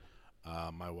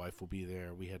 Yeah. My wife will be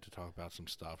there. We had to talk about some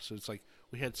stuff, so it's like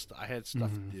I had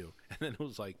stuff to do, and then it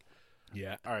was like,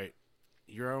 all right.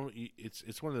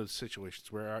 It's one of those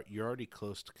situations where you're already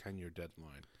close to kind of your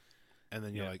deadline, and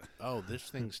then you're like, oh, this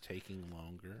thing's taking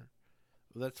longer.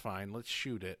 Well, that's fine. Let's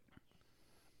shoot it.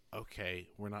 Okay,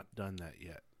 we're not done that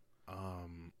yet.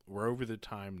 We're over the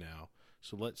time now,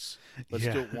 so let's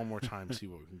do it one more time and see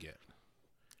what we can get.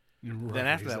 Right, then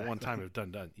after that one time of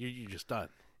done, you're just done.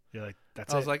 You're like,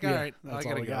 that's I it. was like, all right, I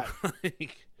gotta go.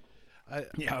 I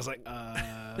was like,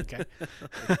 okay.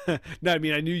 No, I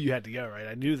mean, I knew you had to go, right?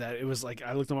 I knew that. It was like,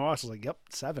 I looked at my watch, I was like, yep,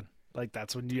 7. Like,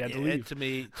 that's when you had to leave. To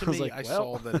me, I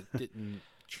saw that it didn't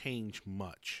change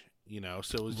much,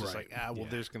 so it was just like,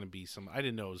 there's going to be some, I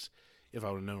didn't know if I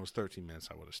would have known it was 13 minutes,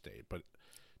 I would have stayed. But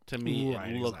to me,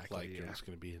 it looked like there was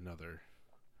going to be another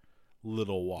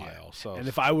little while. Yeah. So, and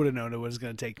if I would have known it was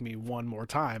going to take me one more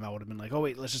time, I would have been like, oh,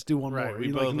 wait, let's just do one more.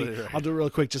 I'll do it real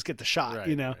quick, just get the shot,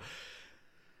 Right.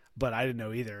 But I didn't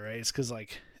know either, right? It's because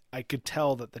like I could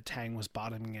tell that the tang was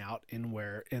bottoming out in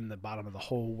the bottom of the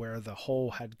hole, where the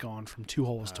hole had gone from 2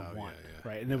 holes to 1,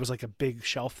 right? And there was like a big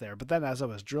shelf there. But then as I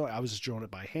was drilling, I was just drilling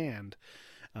it by hand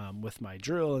with my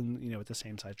drill and with the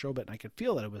same size drill bit, and I could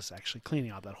feel that it was actually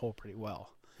cleaning out that hole pretty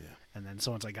well. Yeah. And then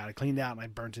so once I got it cleaned out and I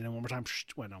burnt it in one more time,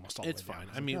 went almost all the way down. It's fine.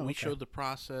 I mean, we showed the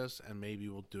process, and maybe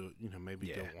we'll do it. Do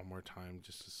it one more time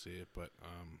just to see it. But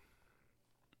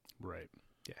right.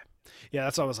 Yeah,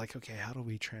 that's why I was like, okay, how do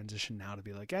we transition now to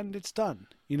be like, and it's done,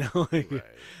 right.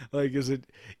 Like, is it,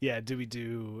 do we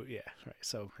do, right,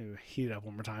 so maybe heat it up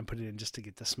one more time, put it in just to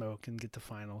get the smoke and get the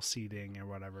final seeding or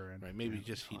whatever. And, right, maybe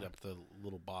just heat up the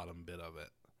little bottom bit of it.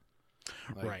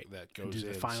 Like, right. That goes do the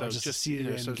in. final, so just to seed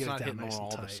it in, so get it's not it down hitting nice on all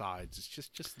and the tight. sides. It's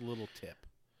just a little tip.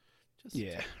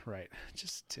 Right.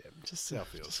 Just tip. Just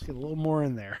get a little more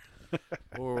in there.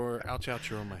 Or ouch,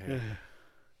 you're on my head.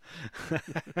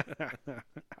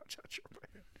 Ouch,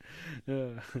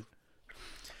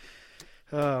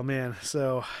 oh man,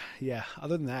 so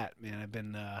other than that, man, I've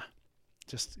been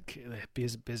just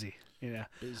busy.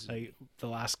 Like the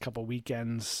last couple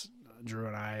weekends, Drew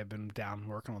and I have been down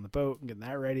working on the boat and getting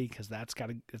that ready, because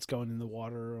it's going in the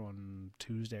water on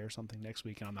Tuesday or something next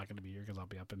week, and I'm not going to be here because I'll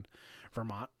be up in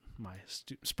Vermont, my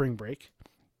spring break.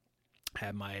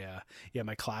 Had my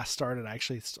my class started. I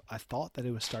thought that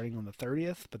it was starting on the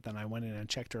 30th, but then I went in and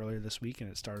checked earlier this week, and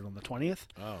it started on the 20th.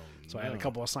 So I had a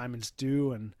couple assignments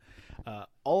due and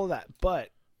all of that. But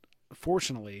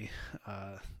fortunately,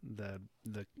 the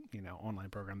online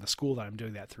program, the school that I'm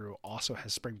doing that through, also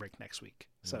has spring break next week.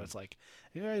 So it's like,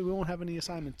 we won't have any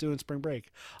assignments due in spring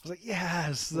break. I was like,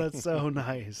 yes, that's so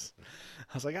nice.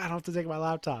 I was like, I don't have to take my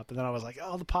laptop. And then I was like,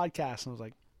 the podcast. And I was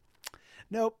like,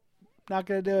 nope. Not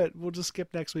gonna do it. We'll just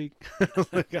skip next week.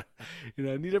 I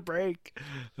need a break.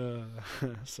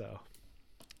 So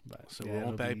we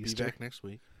won't be back next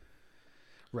week,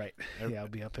 right? I'll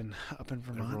be up in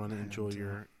Vermont. Everyone enjoy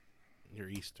your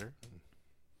Easter.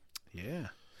 Yeah.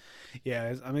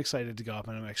 I'm excited to go up,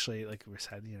 and I'm actually, like we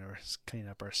said, we're cleaning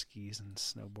up our skis and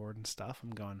snowboard and stuff. I'm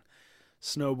going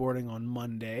snowboarding on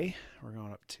Monday. We're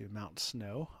going up to Mount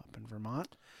Snow up in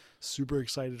Vermont. Super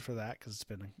excited for that, because it's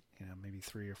been maybe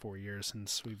 3 or 4 years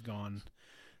since we've gone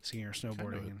skiing or snowboarding.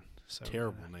 Kind of and so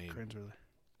terrible name.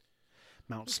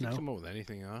 Mount Snow. Come up with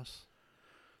anything else?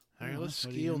 All right, let's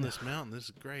ski on this mountain. This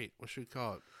is great. What should we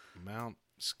call it? Mount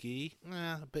Ski?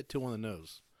 A bit too on the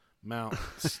nose. Mount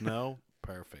Snow?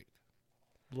 Perfect.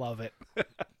 Love it.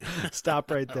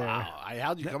 Stop right there. Wow.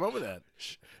 How'd you come up with that?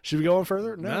 Should we go on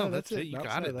further? No, that's it. You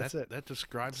got it. That's it. That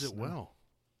describes it well.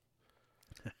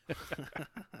 I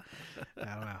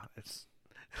don't know.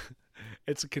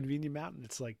 It's a convenient mountain.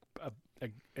 It's like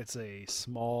it's a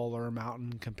smaller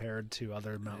mountain compared to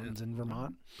other mountains in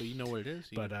Vermont. But you know what it is.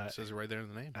 It says it right there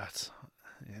in the name. That's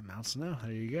Mount Snow.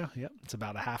 There you go. Yep. It's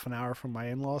about a half an hour from my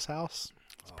in-laws' house.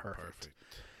 It's perfect.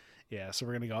 Yeah. So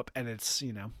we're gonna go up, and it's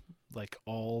like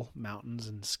all mountains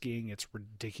and skiing, it's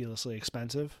ridiculously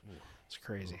expensive. Ooh. It's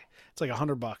crazy. It's like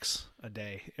 $100 a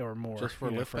day or more just for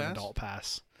an adult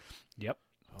pass. Yep.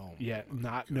 Oh, yeah,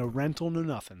 no rental, no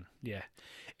nothing. Yeah.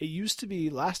 It used to be,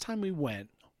 last time we went,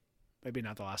 maybe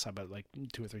not the last time, but like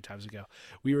 2 or 3 times ago,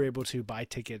 we were able to buy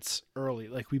tickets early.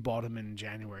 Like we bought them in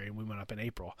January and we went up in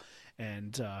April,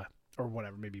 and or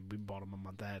whatever. Maybe we bought them a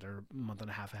month ahead or a month and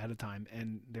a half ahead of time,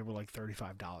 and they were like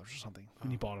 $35 or something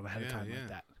when you bought them ahead of time like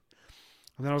that.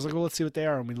 And then I was like, well, let's see what they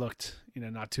are. And we looked,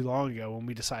 not too long ago when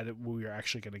we decided we were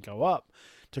actually going to go up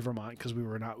to Vermont, because we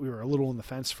were a little on the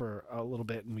fence for a little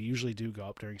bit, and we usually do go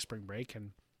up during spring break.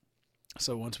 And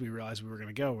so once we realized we were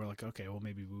going to go, we're like, okay, well,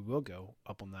 maybe we will go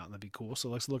up on that, and that'd be cool. So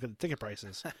let's look at the ticket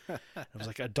prices. It was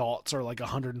like adults are like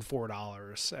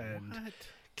 $104, and What?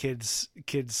 kids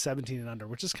 17 and under,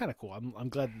 which is kind of cool. I'm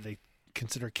glad that they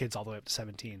consider kids all the way up to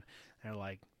 17. They're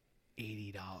like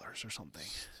 $80 or something.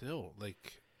 Still,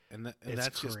 like, and It's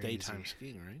that's just crazy. daytime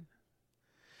skiing, right?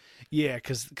 Yeah,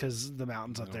 because the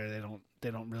mountains up there,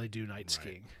 they don't really do night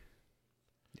skiing.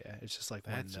 Yeah, it's just like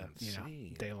That's when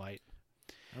insane. daylight.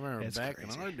 I remember It's back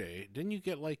crazy. in our day, didn't you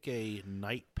get like a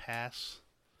night pass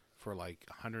for like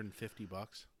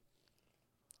 $150?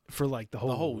 For like the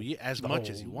whole year, as much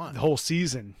as you want. the whole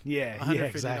season. Yeah, $150 yeah,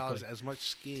 exactly. as much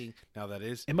skiing. Now that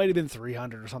is, It might have been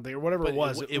 300 or something, or whatever it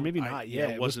was. Or maybe not. Yeah,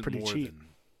 it was wasn't pretty more cheap. than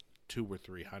 200 or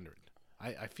 300.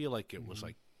 I feel like it was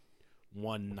like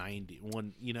 190.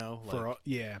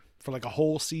 For like a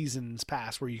whole season's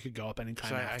pass where you could go up anytime.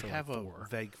 So I after have like a 4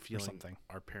 vague or feeling something.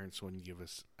 our parents wouldn't give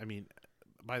us. I mean,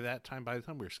 by the time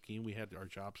we were skiing, we had our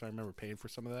jobs. I remember paying for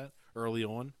some of that early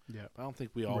on. Yeah. I don't think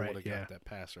we all Right, would have yeah. got that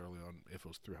pass early on if it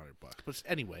was $300. But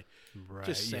anyway, Right.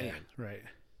 just saying. Yeah, right.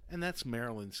 And that's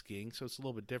Maryland skiing, so it's a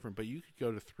little bit different. But you could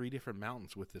go to 3 different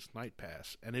mountains with this night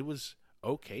pass, and it was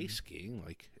okay skiing.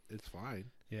 Like, it's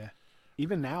fine. Yeah.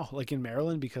 Even now, like in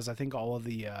Maryland, because I think all of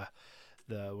the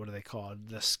what are they called?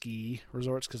 The ski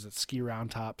resorts, because it's Ski Round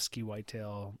Top, Ski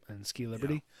Whitetail, and Ski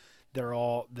Liberty. They're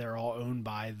all owned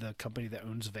by the company that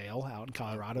owns Vail out in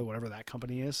Colorado, whatever that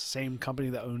company is. Same company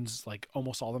that owns like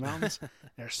almost all the mountains.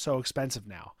 They're so expensive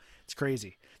now. It's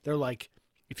crazy. They're like,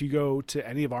 if you go to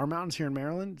any of our mountains here in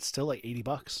Maryland, it's still like $80,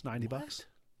 $90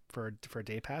 for a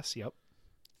day pass. Yep.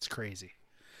 It's crazy.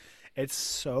 It's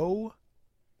so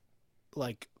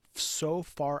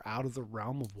far out of the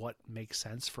realm of what makes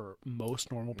sense for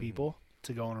most normal people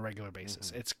to go on a regular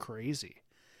basis. It's crazy.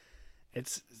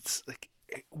 It's like,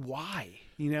 why?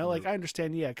 Like, I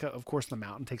understand, yeah, of course the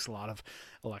mountain takes a lot of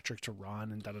electric to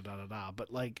run and da-da-da-da-da,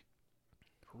 but like,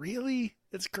 really?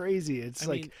 It's crazy. It's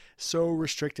I mean, so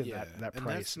restricted, that and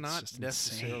price. that's It's not just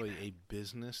necessarily insane. a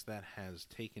business that has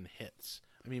taken hits.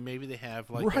 I mean, maybe they have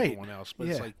like Right. everyone else, but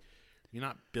Yeah. it's like you're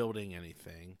not building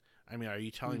anything. I mean, are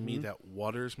you telling me that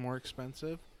water's more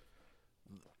expensive?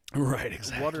 Right,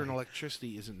 exactly. Water and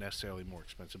electricity isn't necessarily more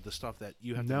expensive. The stuff that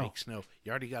you have to No. make snow, you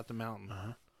already got the mountain.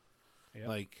 Yep.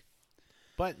 Like,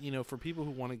 but for people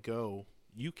who want to go,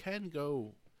 you can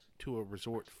go to a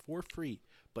resort for free.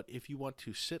 But if you want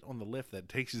to sit on the lift that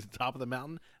takes you to the top of the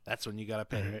mountain, that's when you got to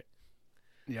pay. Right.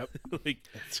 Yep. Like,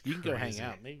 you can go hang crazy.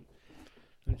 out. Maybe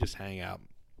just hang out,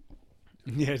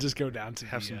 Yeah, just go down to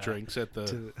have the, some drinks at the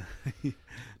to the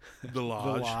the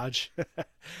lodge. lodge.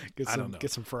 Get I some don't know.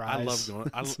 get some fries. I love going.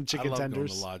 some I chicken love tenders. going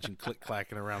to the lodge and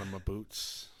clacking around in my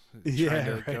boots. Yeah, trying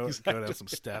to right, go exactly. down some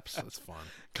steps. That's fun.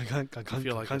 Clunk, clunk, clunk, I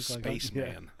feel clunk, like a clunk, clunk,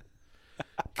 spaceman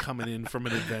coming in from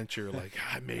an adventure. Like,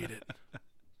 I made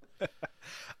it.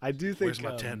 I do think. Where's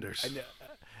my tenders? I know,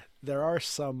 there are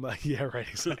some. Yeah, right.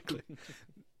 Exactly.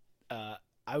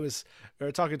 We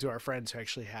were talking to our friends who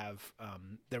actually have.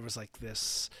 There was like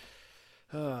this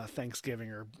Thanksgiving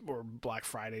or Black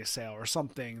Friday sale or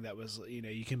something that was,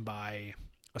 you can buy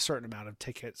a certain amount of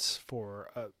tickets for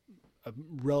a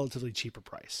relatively cheaper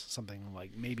price, something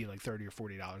like maybe like $30 or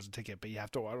 $40 a ticket, but you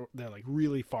have to order, they're like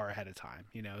really far ahead of time,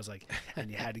 it was like, and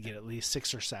you had to get at least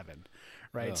 6 or 7,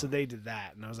 right? So they did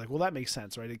that, and I was like, well, that makes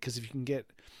sense, right? Because if you can get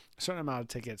a certain amount of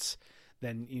tickets,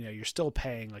 then you're still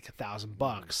paying like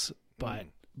 $1,000,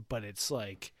 but it's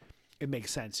like, it makes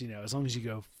sense, as long as you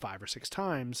go 5 or 6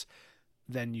 times,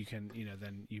 then you can,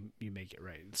 then you make it,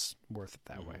 right? It's worth it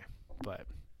that way,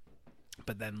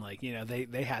 But then, like,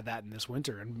 they had that in this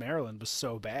winter, and Maryland was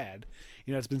so bad.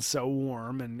 It's been so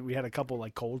warm, and we had a couple,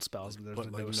 like, cold spells, but there's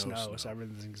been like, no no snow, snow. so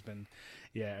everything's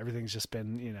just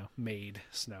been, made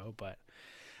snow. But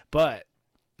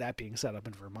that being said, up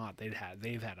in Vermont, they've had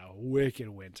a wicked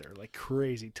winter, like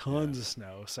crazy, tons of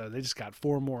snow. So they just got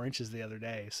 4 more inches the other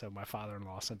day. So my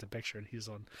father-in-law sent a picture, and he's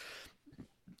on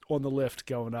the lift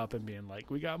going up and being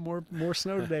like, we got more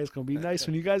snow today. It's going to be nice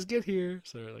when you guys get here.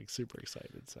 So they're like super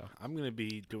excited. So I'm going to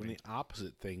be doing the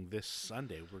opposite thing this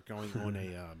Sunday. We're going on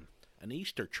an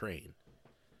Easter train.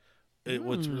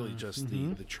 It's really just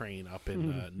the train up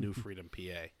in New Freedom,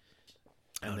 PA.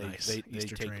 And nice. they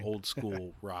Easter take train. old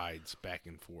school rides back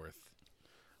and forth,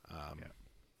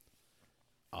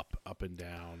 up and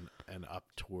down and up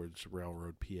towards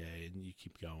Railroad, PA, and you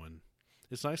keep going.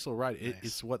 It's a nice little ride.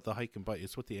 It's what the hike and bike.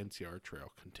 It's what the NCR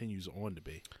Trail continues on to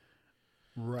be.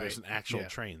 right. There's an actual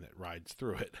train that rides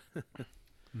through it.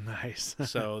 Nice.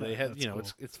 So they had, That's cool.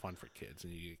 it's fun for kids,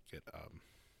 and you get,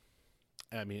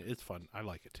 I mean, it's fun. I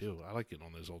like it too. I like getting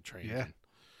on those old trains. Yeah.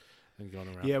 And going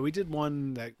around. Yeah, we did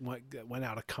one that went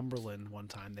out of Cumberland one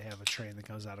time. They have a train that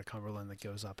goes out of Cumberland that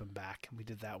goes up and back, and we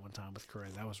did that one time with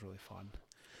Corinne. That was really fun.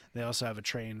 They also have a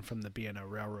train from the B&O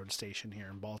Railroad station here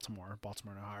in Baltimore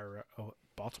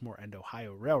and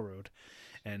Ohio Railroad,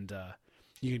 and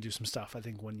you can do some stuff. I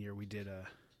think one year we did it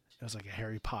was like a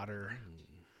Harry Potter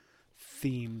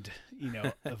themed,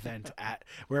 event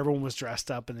where everyone was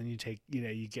dressed up, and then you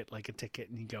get like a ticket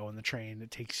and you go on the train. It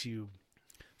takes you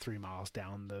 3 miles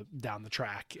down the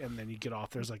track, and then you get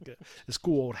off. There's like this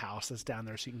cool old house that's down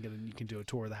there, so you can do a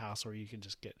tour of the house, or you can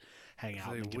just hang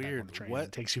out and get back on the train.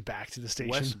 It takes you back to the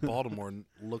station. West Baltimore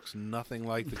looks nothing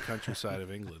like the countryside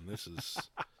of England. This is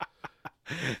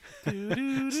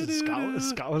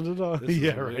Scotland and all.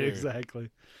 Yeah, right,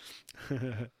 exactly.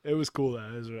 It was cool though.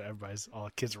 It was all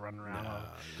the kids running around,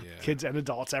 kids and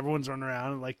adults. Everyone's running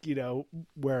around like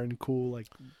wearing cool like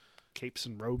capes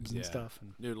and robes and stuff.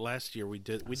 And dude, last year we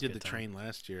did the train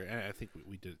last year. And I think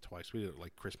we did it twice. We did it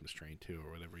like Christmas train too,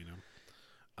 or whatever,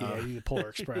 Yeah, the Polar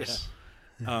Express.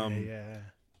 Yeah.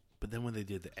 But then when they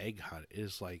did the egg hunt, it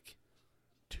is like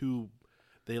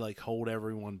they like hold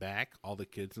everyone back, all the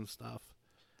kids and stuff,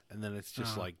 and then it's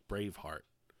just like Braveheart.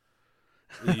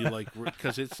 You like,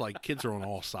 because it's like kids are on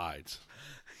all sides.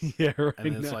 Yeah, right.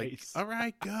 And it's like, all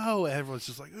right, go. Everyone's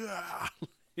just like, ah.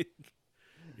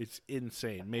 It's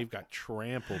insane. Maeve got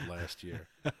trampled last year.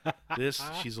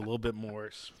 She's a little bit more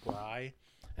spry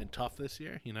and tough this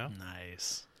year,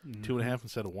 Nice. 2.5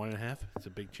 instead of 1.5. It's a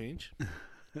big change.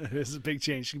 It's a big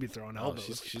change. She could be throwing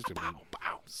elbows. She's going to be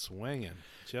swinging.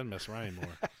 She doesn't mess around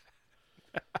anymore.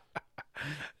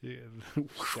 She's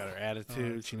got her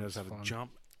attitude. She knows how to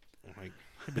jump. Like,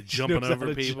 jumping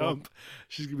over people. Jump.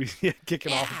 She's going to be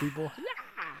kicking off of people.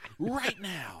 Right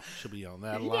now. She'll be yelling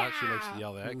that a lot. She likes to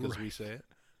yell that because we say it.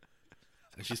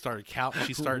 And she started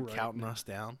counting us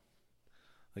down.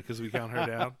 Like, because we count her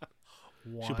down.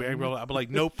 She'll be angry. I'll be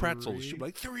like, no pretzels. She'll be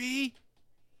like, 3.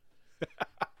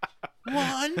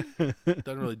 1.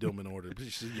 Doesn't really do them in order. But she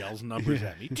just yells numbers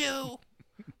at me. 2. I'm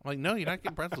like, no, you're not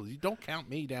getting pretzels. You don't count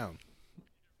me down.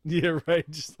 Yeah, right.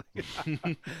 Just like,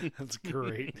 that's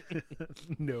great.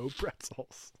 No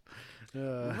pretzels.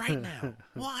 Right now.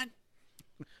 1.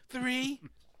 3.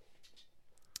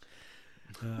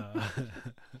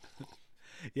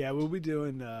 Yeah, we'll be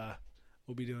doing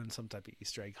some type of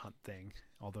Easter egg hunt thing.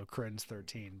 Although Corinne's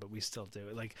 13, but we still do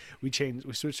it. Like we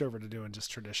switched over to doing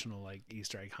just traditional like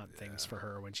Easter egg hunt things for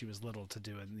her when she was little, to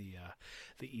doing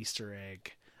the Easter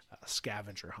egg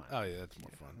scavenger hunt. Oh yeah, that's more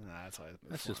fun.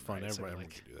 That's just fun. Right? Everybody so,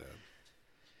 wants to do that.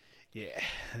 Yeah,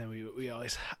 and then we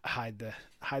always hide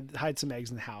some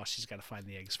eggs in the house. She's got to find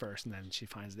the eggs first, and then she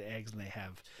finds the eggs, and they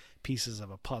have pieces of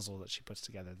a puzzle that she puts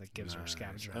together that gives her a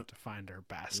scavenger hunt to find her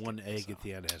basket. One egg at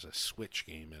the end has a Switch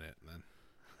game in it, and then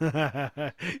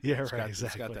yeah, right. Exactly.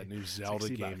 It's got that new Zelda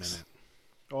game in it.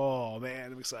 Oh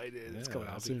man, I'm excited! It's coming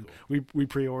out soon. Cool. We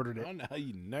pre-ordered it. Oh no,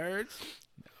 you nerds!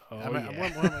 Oh I'm yeah.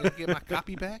 gonna get my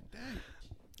copy back.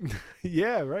 Dang.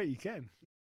 Yeah, right. You can.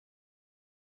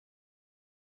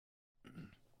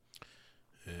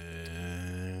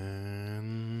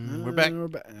 And we're back.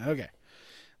 Okay.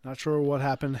 Not sure what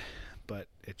happened, but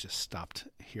it just stopped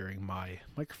hearing my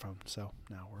microphone. So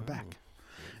now we're back.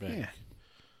 We're back. Yeah.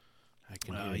 I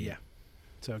can hear you. Yeah.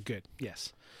 So good.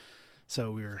 Yes.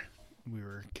 So we were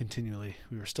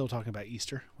still talking about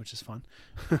Easter, which is fun.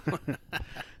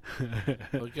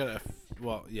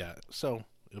 Yeah. So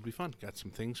it'll be fun. Got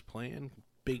some things planned.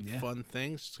 Big fun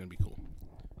things. It's gonna be cool.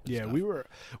 Yeah, we were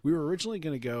originally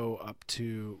going to go up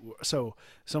to so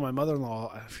my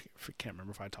mother-in-law, I can't remember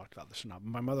if I talked about this or not,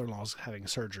 but my mother-in-law's having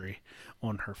surgery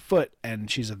on her foot, and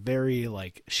she's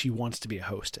she wants to be a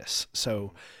hostess.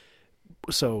 So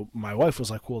my wife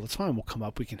was like, well, that's fine. We'll come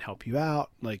up. We can help you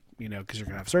out. Like, because you're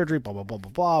going to have surgery, blah, blah, blah,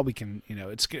 blah, blah. We can,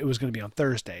 it was going to be on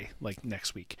Thursday, like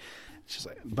next week. She's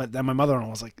like, but then my mother-in-law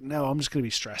was like, no, I'm just going to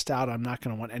be stressed out. I'm not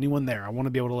going to want anyone there. I want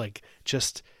to be able to like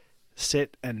just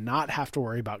sit and not have to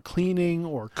worry about cleaning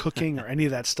or cooking or any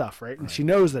of that stuff. Right. And she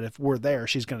knows that if we're there,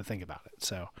 she's going to think about it.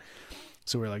 So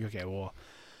we're like, okay, well,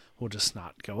 we'll just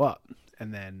not go up.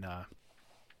 And then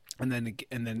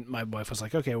my wife was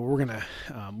like, okay, well,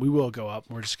 we will go up.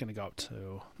 We're just going to go up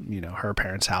to, her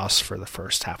parents' house for the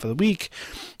first half of the week.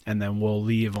 And then we'll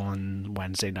leave on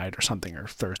Wednesday night or something, or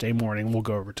Thursday morning. We'll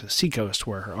go over to the Seacoast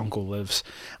where her uncle lives,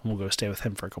 and we'll go stay with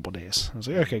him for a couple of days. I was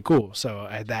like, okay, cool. So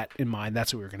I had that in mind.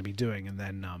 That's what we were going to be doing. And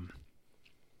then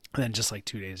just like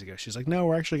 2 days ago, she's like, no,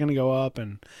 we're actually going to go up,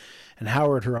 and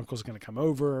Howard, her uncle's going to come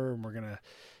over, and we're going to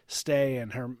stay,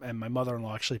 and my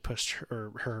mother-in-law actually pushed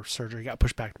her surgery got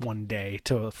pushed back one day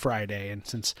to Friday. And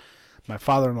since my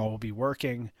father-in-law will be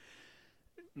working,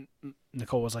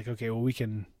 Nicole was like, okay, well, we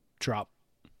can drop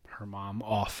her mom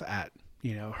off at,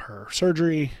 her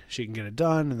surgery. She can get it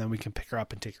done, and then we can pick her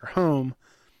up and take her home,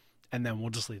 and then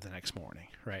we'll just leave the next morning.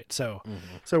 Right. So,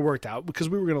 so it worked out because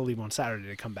we were going to leave on Saturday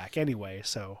to come back anyway.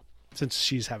 So since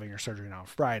she's having her surgery now on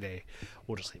Friday,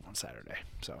 we'll just leave on Saturday.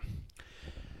 So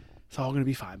it's all going to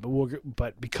be fine.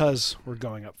 But because we're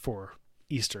going up for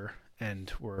Easter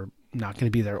and we're not going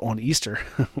to be there on Easter,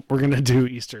 we're going to do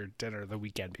Easter dinner the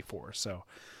weekend before. So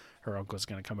her uncle's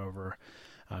going to come over.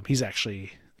 He's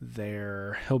actually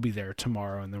there. He'll be there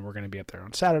tomorrow, and then we're going to be up there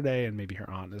on Saturday, and maybe her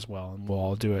aunt as well. And we'll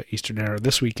all do an Easter dinner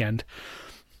this weekend,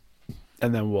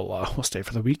 and then we'll stay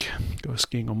for the week, go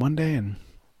skiing on Monday, and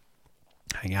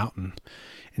hang out and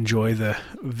enjoy the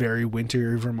very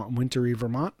wintry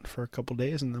Vermont for a couple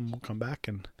days, and then we'll come back,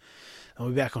 and I'll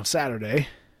be back on Saturday,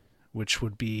 which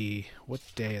would be, what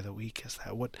day of the week is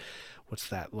that? What's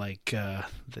that, like the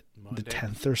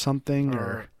 10th or something?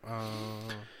 Or oh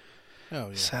yeah,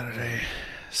 Saturday.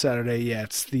 Yeah,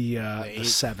 it's the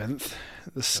 7th.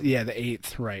 The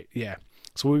 8th. Right. Yeah.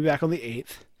 So we'll be back on the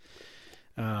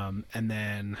 8th, and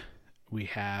then we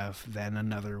have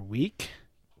another week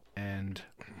and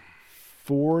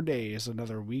 4 days,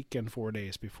 another week and 4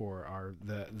 days before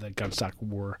the Gunstock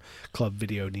War Club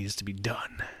video needs to be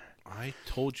done. I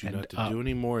told you not to do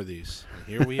any more of these. And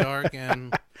here we are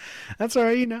again. That's all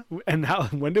right, And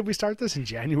when did we start this? In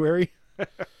January?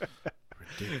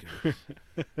 Ridiculous.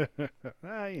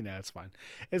 It's fine.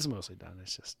 It's mostly done.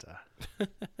 It's just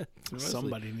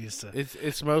somebody needs to.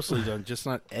 It's mostly done, just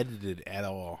not edited at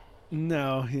all.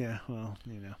 No, yeah, well,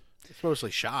 it's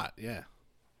mostly shot. Yeah.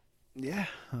 Yeah,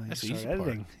 That's the start easy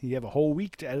editing. part. You have a whole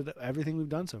week to edit everything we've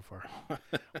done so far,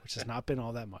 which has not been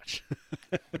all that much.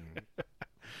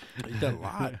 You've done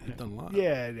a lot.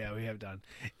 Yeah, we have done.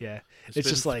 Yeah, it's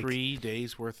just like 4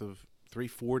 days worth of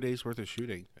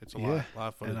shooting. It's a lot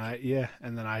of footage.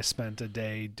 And then I spent a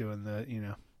day doing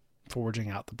the forging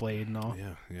out the blade and all.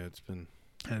 Yeah, it's been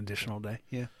an additional day.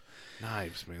 Yeah,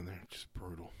 knives, man, they're just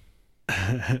brutal.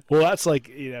 Well, that's like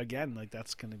again, like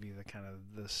that's going to be the kind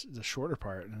of the shorter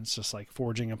part, and it's just like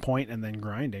forging a point and then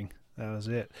grinding. That was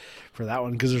it for that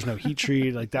one because there's no heat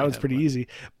treat. Like that was pretty easy,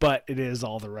 but it is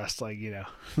all the rest, like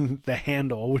the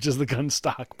handle, which is the gun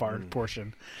stock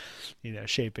portion,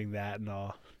 shaping that and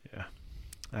all. Yeah,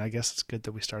 I guess it's good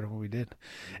that we started when we did.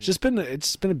 It's been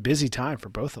a busy time for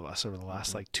both of us over the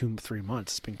last like 2-3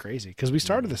 months. It's been crazy because we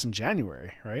started this in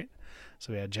January, right?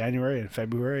 So we had January and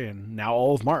February and now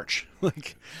all of March.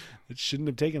 Like it shouldn't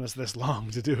have taken us this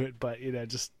long to do it, but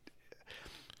just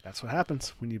that's what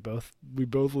happens when we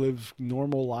both live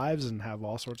normal lives and have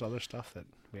all sorts of other stuff that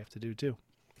we have to do too.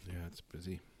 Yeah, it's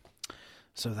busy.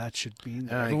 So that should be.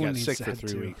 I got sick for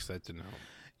 3 weeks. That didn't help.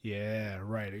 Yeah,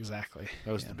 right. Exactly.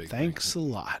 That was the big. Thanks thing. a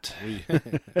lot.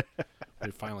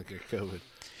 We finally got COVID.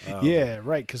 Yeah,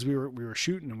 right. Because we were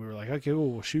shooting and we were like, okay, well,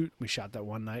 we'll shoot. We shot that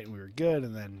one night and we were good.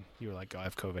 And then you were like, oh, I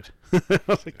have COVID. I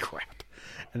was like, crap.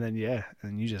 And then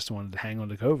and you just wanted to hang on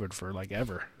to COVID for like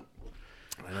ever.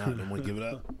 I know. I didn't want to give it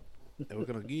up. They were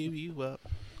gonna give you up.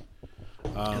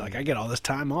 Like I get all this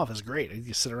time off. It's great. I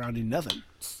can sit around and do nothing.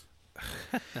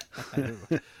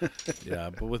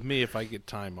 Yeah, but with me, if I get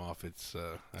time off, it's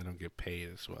I don't get paid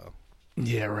as well.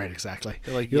 Yeah, right. Exactly.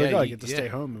 They're like, You're I get to stay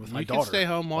home with my daughter. You can stay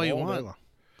home all you want. Long.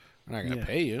 I'm not gonna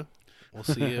pay you. We'll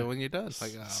see you when you're done. It's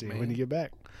like, see you when you get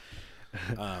back.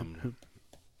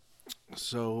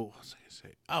 So what was I gonna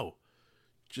say? Oh,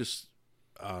 just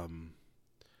a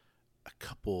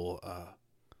couple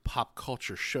pop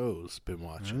culture shows been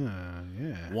watching.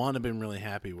 Yeah. One I've been really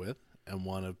happy with, and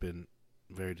one I've been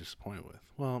very disappointed with.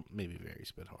 Well, maybe very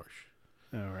a bit harsh.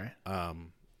 All right.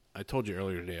 I told you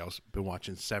earlier today I've been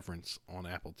watching Severance on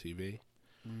Apple TV.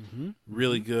 Mm-hmm.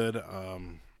 Really good. I'll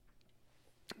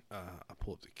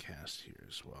pull up the cast here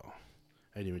as well.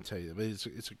 I didn't even tell you, but it's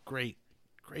a great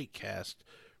cast.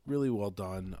 Really well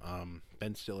done.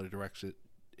 Ben Stiller directs it.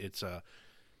 It's a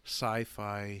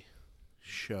sci-fi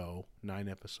show, 9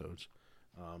 episodes.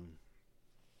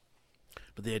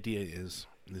 But the idea is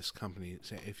this company,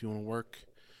 say, if you want to work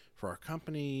for our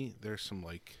company, there's some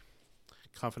like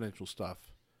confidential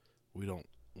stuff we don't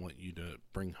want you to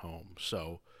bring home.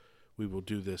 So we will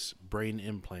do this brain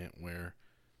implant where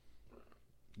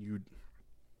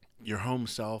your home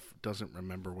self doesn't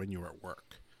remember when you were at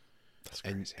work. That's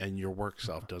crazy. And your work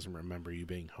self doesn't remember you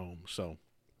being home. So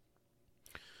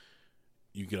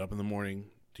you get up in the morning,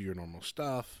 do your normal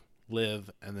stuff,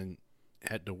 live, and then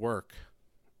head to work.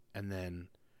 And then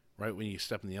right when you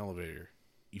step in the elevator,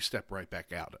 you step right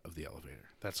back out of the elevator.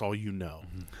 That's all you know.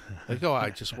 Like, oh, I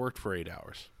just worked for 8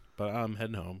 hours, but I'm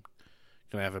heading home.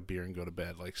 Gonna have a beer and go to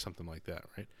bed, like something like that,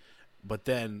 right? But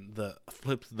then the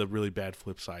really bad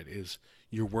flip side is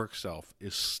your work self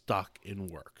is stuck in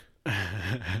work.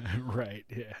 Right,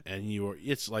 yeah. And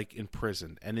it's like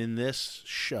imprisoned. And in this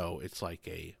show, it's like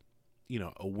a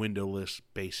windowless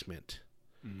basement.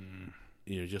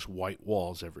 Just white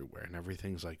walls everywhere, and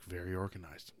everything's like very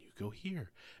organized. And you go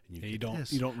here, and you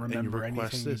don't remember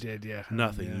anything you did, yeah.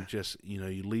 Nothing. Yeah. You just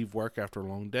you leave work after a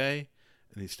long day,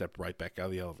 and you step right back out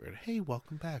of the elevator. Hey,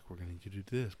 welcome back. We're gonna need you to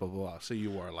do this, blah blah blah. So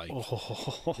you are like,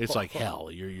 it's like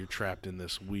hell. You're trapped in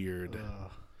this weird,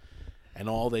 and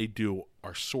all they do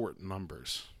are sort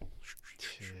numbers,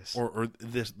 or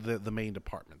the main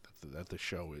department that the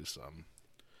show is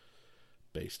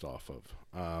based off of.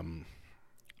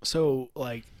 So,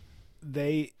 like,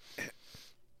 they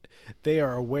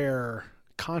are aware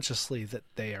consciously that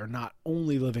they are not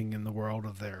only living in the world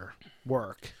of their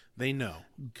work. They know,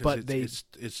 but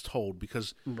it's told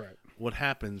because what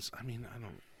happens. I mean,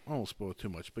 I won't spoil too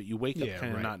much, but you wake up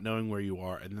kind of not knowing where you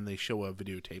are, and then they show a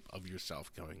videotape of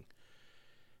yourself going,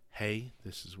 "Hey,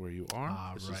 this is where you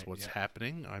are. This is what's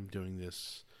happening. I'm doing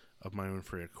this of my own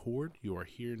free accord. You are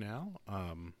here now,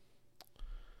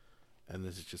 and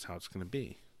this is just how it's going to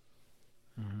be."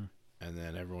 Mm-hmm. And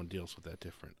then everyone deals with that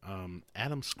different.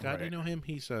 Adam Scott, you know him?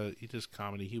 He does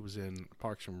comedy. He was in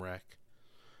Parks and Rec.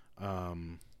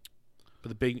 But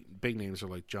the big names are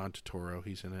like John Turturro.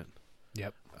 He's in it.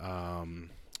 Yep.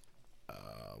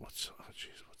 What's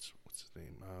his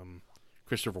name?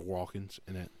 Christopher Walken's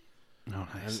in it. Oh,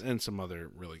 nice. And some other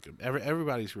really good.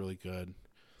 Everybody's really good.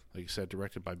 Like you said,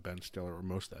 directed by Ben Stiller, or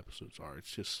most episodes are.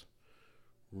 It's just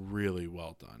really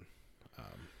well done.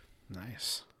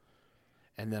 Nice.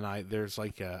 And then there's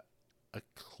like a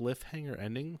cliffhanger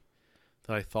ending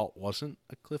that I thought wasn't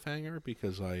a cliffhanger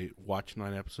because I watched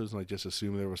 9 episodes and I just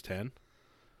assumed there was 10.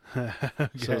 Okay.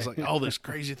 So it's like, oh, this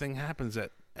crazy thing happens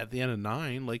at the end of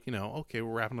 9. Like, okay,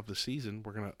 we're wrapping up the season.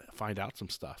 We're going to find out some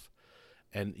stuff.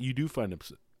 And you do find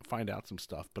out some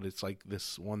stuff, but it's like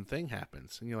this one thing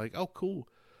happens. And you're like, oh, cool.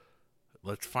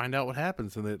 Let's find out what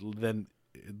happens. And then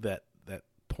that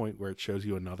point where it shows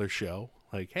you another show.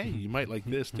 Like, hey, you might like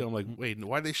this too. I'm like, wait,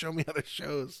 why'd they show me other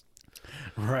shows?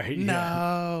 Right.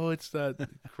 No, it's not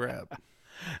crap.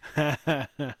 I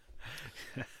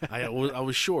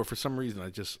was sure for some reason.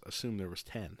 I just assumed there was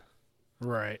 10.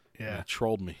 Right. Yeah. It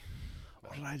trolled me.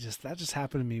 That just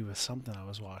happened to me with something I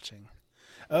was watching.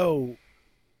 Oh,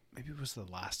 maybe it was The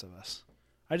Last of Us.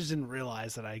 I just didn't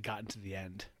realize that I had gotten to the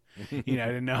end. I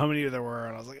didn't know how many there were,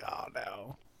 and I was like, oh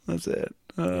no, that's it.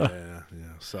 Yeah.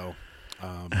 So.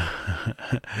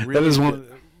 Really that is one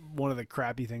of the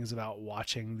crappy things about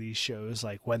watching these shows,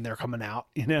 like when they're coming out.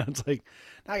 It's like,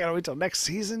 now I gotta wait till next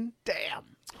season. Damn.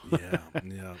 Yeah.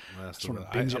 Just want to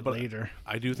binge it later.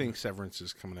 I do think Severance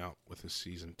is coming out with a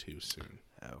season 2 soon.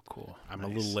 Oh, cool. I'm a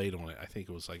little late on it. I think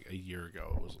it was like a year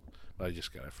ago. But I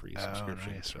just got a free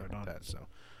subscription. Nice. Right on. That. So,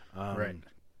 right.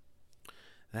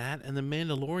 That and The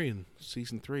Mandalorian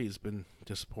season 3 has been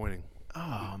disappointing.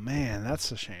 Oh man,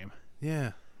 that's a shame.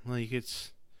 Yeah. Like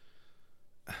it's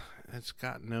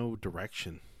got no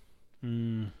direction,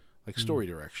 like story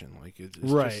direction. Like it's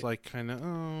just like kind of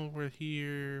we're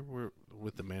here, we're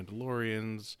with the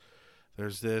Mandalorians.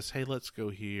 There's this. Hey, let's go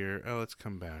here. Oh, let's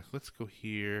come back. Let's go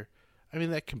here. I mean,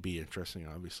 that can be interesting,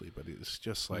 obviously, but it's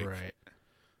just like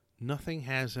nothing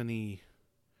has any.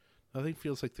 Nothing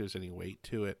feels like there's any weight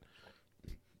to it.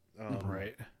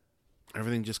 Right.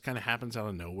 Everything just kind of happens out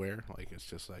of nowhere. Like it's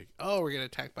just like, oh, we're getting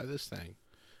attacked by this thing.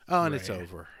 Oh, and it's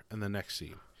over. And the next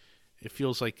scene, it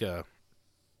feels like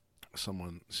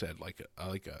someone said like a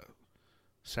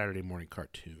Saturday morning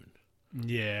cartoon.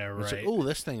 Yeah, right. It's like, oh,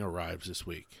 this thing arrives this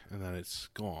week, and then it's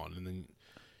gone, and then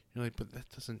you're like, but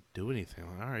that doesn't do anything.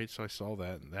 Like, all right, so I saw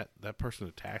that, and that person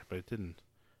attacked, but it didn't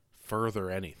further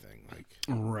anything. Like,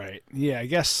 right? Yeah, I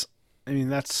guess. I mean,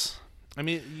 that's. I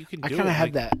mean, you can. I kind of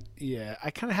had that. Yeah,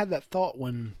 I kind of had that thought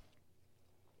when,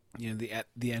 at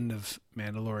the end of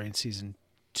Mandalorian season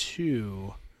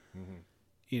 2,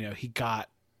 he got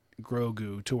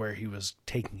Grogu to where he was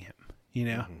taking him.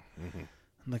 I'm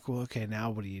like, well, okay, now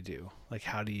what do you do? Like,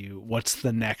 what's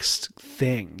the next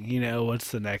thing?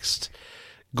 What's the next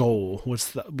goal?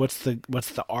 What's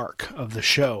the arc of the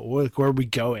show? Where are we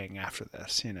going after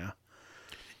this?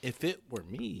 If it were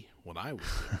me, what I would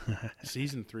do,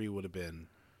 season 3 would have been,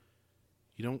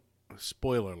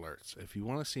 spoiler alerts. If you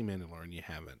want to see Mandalorian, you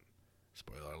haven't.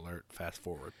 Spoiler alert, fast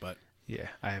forward. But yeah,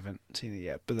 I haven't seen it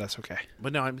yet, but that's okay.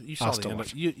 But no, you saw the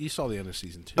end. You saw the end of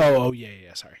season 2. Oh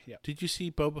yeah. Sorry. Yeah. Did you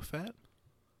see Boba Fett?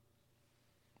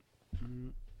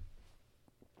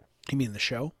 You mean the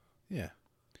show? Yeah.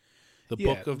 The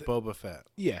Yeah, Book of Boba Fett.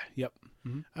 Yeah. Yep.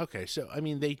 Okay, so I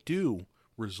mean they do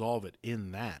resolve it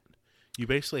in that. You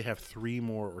basically have 2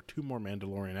 more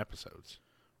Mandalorian episodes,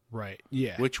 Right.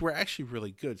 Yeah. which were actually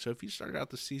really good. So if you started out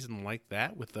the season like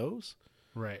that with those,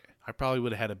 right. I probably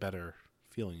would have had a better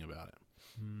feeling about it.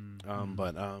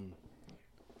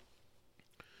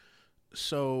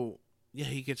 So yeah,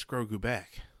 he gets Grogu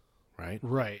back, right?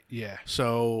 Right. Yeah.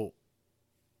 So,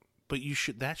 but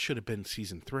that should have been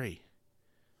season 3,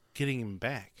 getting him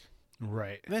back.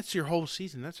 Right. That's your whole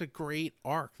season. That's a great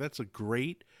arc. That's a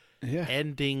great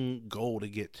ending goal to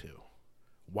get to.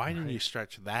 Why didn't you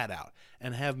stretch that out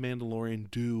and have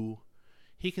Mandalorian do?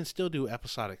 He can still do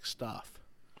episodic stuff,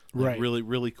 like Right. really,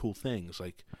 really cool things.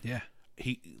 Like Yeah.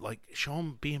 show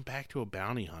him being back to a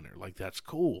bounty hunter. Like that's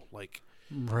cool. Like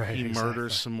Right. he exactly.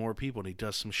 murders some more people and he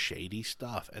does some shady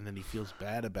stuff, and then he feels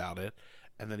bad about it,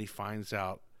 and then he finds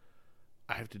out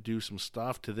I have to do some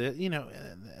stuff to this,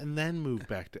 and then move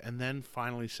back to, and then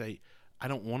finally say, I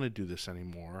don't want to do this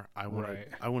anymore. I want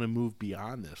to move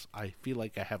beyond this. I feel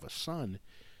like I have a son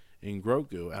in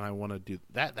Grogu, and I want to do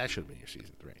that. That should have been your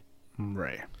season 3,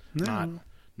 Right.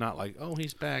 not like, oh,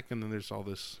 he's back, and then there's all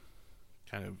this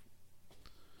kind of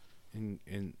I don't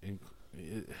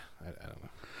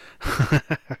know.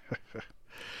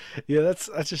 Yeah, that's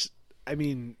just. I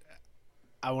mean,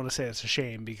 I want to say it's a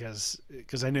shame because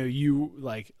I know you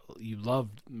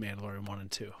loved Mandalorian 1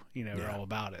 and 2. You're all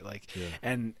about it.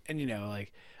 And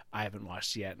I haven't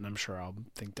watched yet, and I'm sure I'll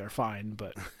think they're fine,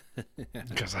 but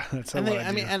because that's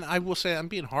and I will say I'm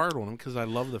being hard on them because I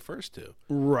love the first 2.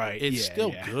 Right. It's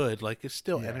still good. Like it's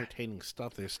still entertaining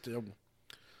stuff. There's still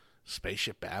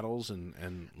spaceship battles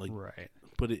and like right.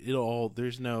 But it all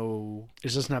there's no.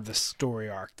 It doesn't have the story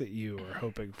arc that you were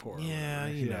hoping for. Yeah,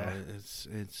 right?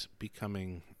 it's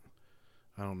becoming.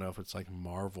 I don't know if it's like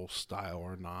Marvel style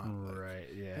or not. Right.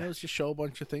 Yeah. Let's just show a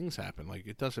bunch of things happen. Like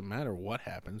it doesn't matter what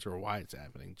happens or why it's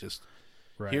happening. Just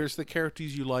right. Here's the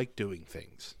characters you like doing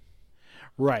things.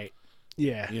 Right.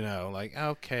 Yeah. Like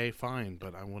okay, fine,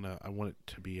 but I want it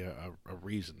to be a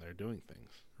reason they're doing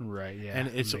things. Right. Yeah. And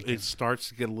it starts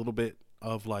to get a little bit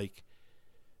of like.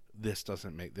 This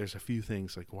doesn't make. There's a few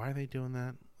things like why are they doing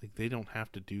that? Like they don't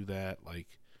have to do that. Like,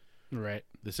 right.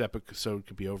 This episode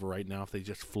could be over right now if they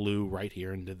just flew right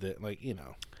here and did that. Like I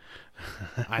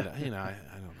don't know.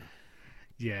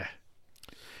 Yeah.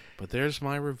 But there's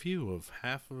my review of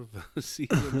half of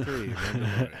season 3.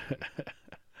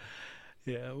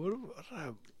 Yeah. What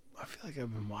I feel like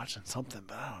I've been watching something,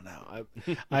 but I don't know.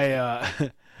 I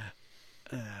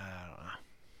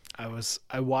don't know.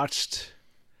 I watched.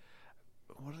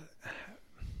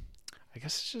 I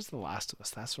guess it's just The Last of Us.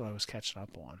 That's what I was catching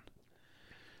up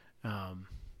on.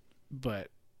 But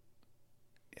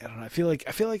I don't know. I feel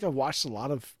like I've watched a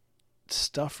lot of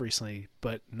stuff recently,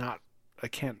 but I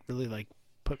can't really like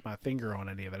put my finger on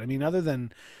any of it. I mean, other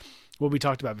than what we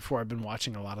talked about before, I've been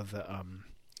watching a lot of the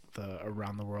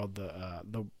around the world,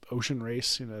 the ocean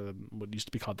race. What used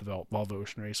to be called the Volvo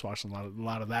Ocean Race. Watching a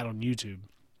lot of that on YouTube.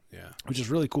 Yeah, which is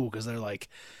really cool because they're like,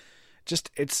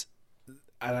 it's.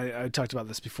 I talked about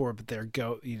this before, but they're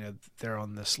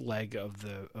on this leg of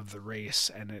the race,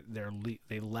 and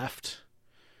they left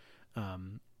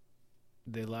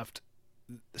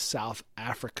South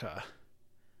Africa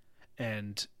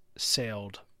and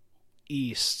sailed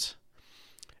east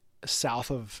south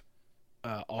of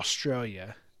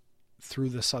Australia through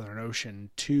the Southern Ocean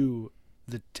to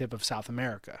the tip of South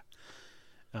America.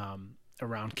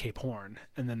 Around Cape Horn,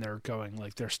 and then they're going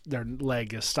like their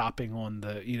leg is stopping on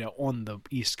the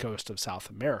east coast of South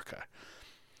America,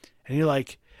 and you're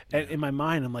like, and in my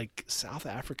mind I'm like, South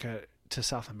Africa to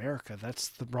South America, that's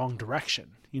the wrong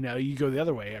direction. You go the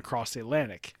other way across the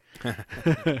Atlantic,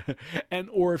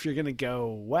 or if you're gonna go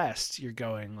west, you're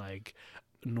going like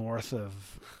north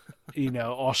of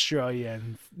Australia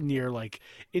and near like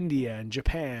India and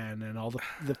Japan and all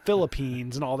the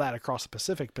Philippines and all that across the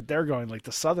Pacific, but they're going like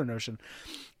the Southern Ocean,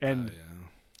 and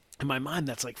in my mind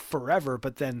that's like forever.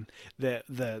 But then the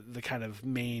kind of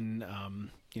main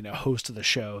host of the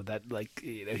show that like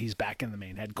he's back in the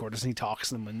main headquarters and he talks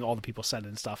to them and all the people send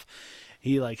in stuff.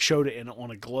 He like showed it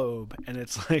on a globe, and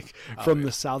it's like from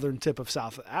the southern tip of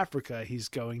South Africa, he's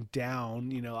going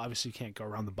down. Obviously you can't go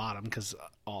around the bottom because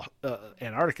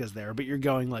Antarctica's there, but you're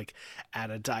going like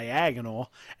at a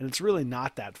diagonal, and it's really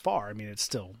not that far. I mean, it's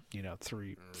still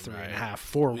 3 and a half,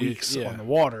 4 weeks on the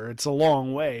water. It's a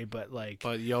long way, but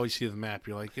you always see the map.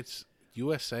 You're like, it's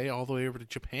USA all the way over to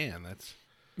Japan. That's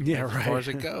right. As far as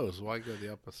it goes. Why go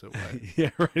the opposite way? Yeah,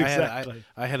 right. Exactly.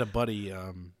 I had a buddy,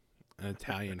 an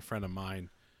Italian friend of mine,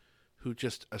 who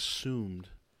just assumed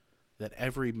that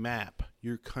every map,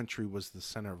 your country was the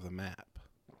center of the map.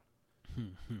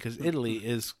 Because Italy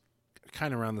is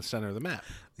kind of around the center of the map.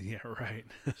 Yeah, right.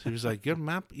 So he was like, your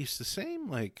map is the same?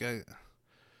 Like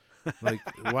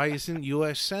why isn't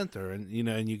U.S. center? And, you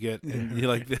know, and you get, and you're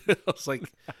like, I was like,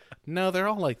 no, they're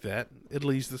all like that.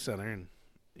 Italy's the center, and,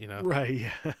 you know. Right,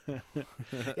 yeah.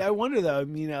 Yeah, I wonder, though, I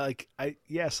mean, like, I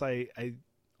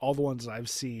all the ones I've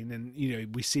seen, and, you know,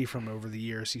 we see from over the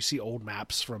years, you see old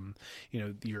maps from, you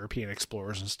know, the European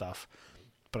explorers and stuff.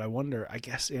 But I wonder, I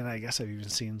guess I've even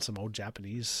seen some old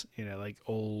Japanese, you know, like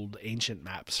old ancient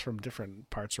maps from different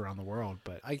parts around the world.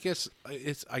 But I guess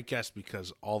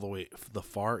because all the way the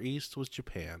far east was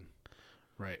Japan,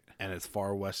 right, and as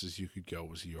far west as you could go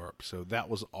was Europe. So that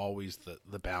was always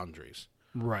the boundaries.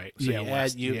 Right. So yeah,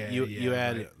 you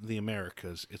add right. the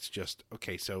Americas. It's just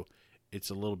okay. So it's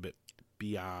a little bit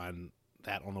beyond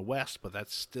that on the west, but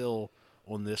that's still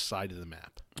on this side of the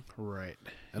map. Right.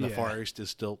 And the Far East is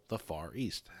still the Far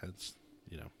East. That's,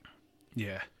 you know.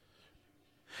 Yeah.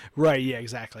 Right, yeah,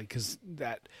 exactly. Because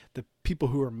the people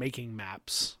who were making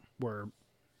maps were,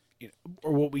 you know,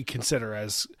 or what we consider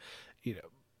as, you know,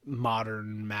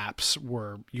 modern maps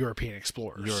were European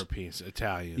explorers. Europeans,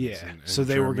 Italians. Yeah. And so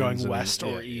they were going Germans west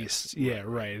or east. Yeah,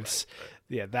 right. It's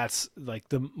yeah, that's like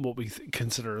what we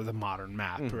consider the modern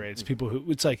map, right? It's people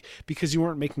who, it's like, because you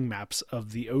weren't making maps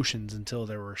of the oceans until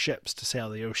there were ships to sail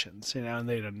the oceans, you know, and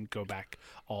they didn't go back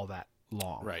all that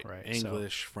long. Right.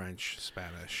 English, French,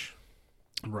 Spanish.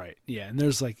 Right. Yeah. And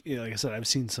there's like, you know, like I said, I've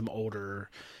seen some older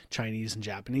Chinese and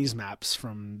Japanese maps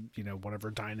from, you know,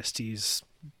 whatever dynasties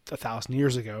 1,000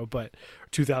 years ago, but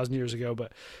 2,000 years ago.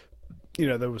 But, you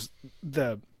know,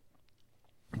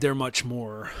 they're much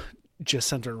more just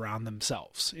centered around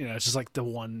themselves. You know, it's just like the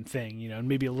one thing, you know, and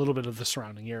maybe a little bit of the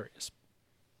surrounding areas.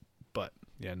 But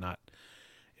yeah,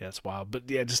 it's wild. But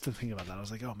yeah, just to think about that, I was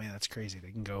like, oh man, that's crazy.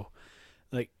 They can go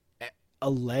like, a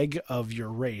leg of your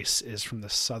race is from the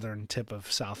southern tip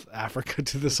of South Africa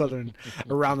to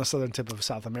around the southern tip of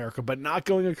South America, but not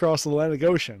going across the Atlantic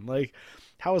Ocean. Like,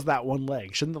 how is that one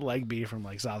leg? Shouldn't the leg be from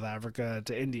like South Africa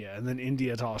to India, and then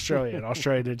India to Australia, and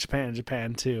Australia to Japan,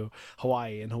 Japan to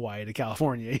Hawaii, and Hawaii to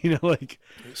California? You know, like,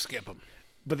 skip them.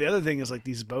 But the other thing is, like,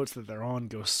 these boats that they're on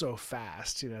go so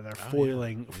fast. You know, they're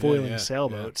foiling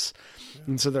sailboats,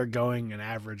 and so they're going an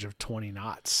average of 20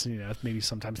 knots. You know, maybe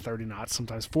sometimes 30 knots,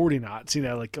 sometimes 40 knots. You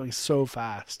know, like going so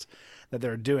fast that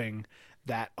they're doing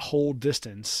that whole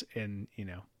distance in, you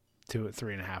know,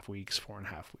 3.5 weeks,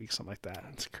 4.5 weeks, something like that.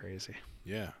 It's crazy.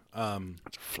 Yeah,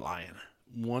 it's flying.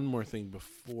 One more thing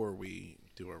before we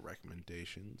do our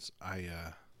recommendations, I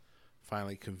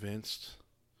finally convinced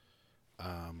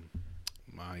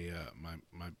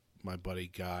my buddy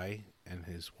Guy and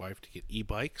his wife to get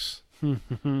e-bikes.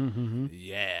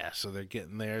 Yeah, so they're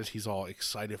getting theirs. He's all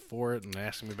excited for it and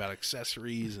asking me about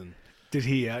accessories. And did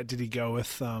he go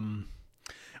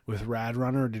with Rad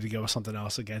Runner, or did he go with something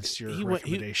else against your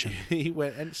recommendation? He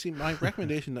went, and see, my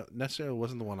recommendation necessarily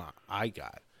wasn't the one I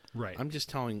got. Right. I'm just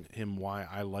telling him why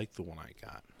I like the one I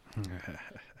got.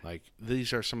 Like,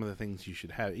 these are some of the things you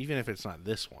should have, even if it's not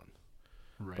this one.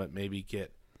 Right. But maybe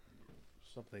get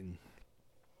something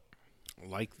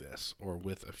like this, or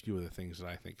with a few of the things that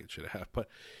I think it should have. But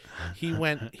he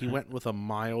went with a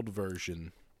mild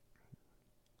version.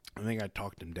 I think I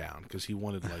talked him down because he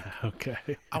wanted, like,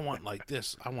 okay, I want like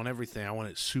this. I want everything. I want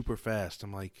it super fast.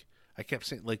 I'm like, I kept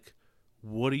saying, like,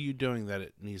 what are you doing that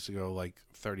it needs to go like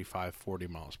 35, 40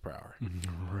 miles per hour?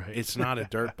 Right. It's not a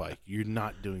dirt bike. You're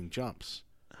not doing jumps.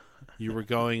 You were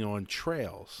going on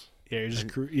trails. Yeah, you're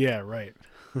just right.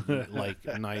 Like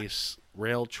nice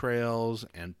rail trails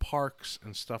and parks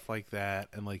and stuff like that.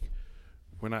 And like,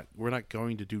 we're not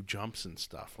going to do jumps and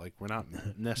stuff. Like, we're not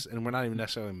and we're not even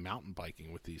necessarily mountain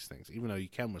biking with these things, even though you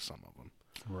can with some of them.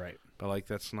 Right. But like,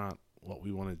 that's not what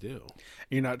we want to do.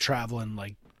 You're not traveling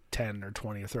like 10 or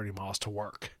 20 or 30 miles to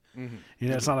work. Mm-hmm. You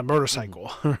know, it's not a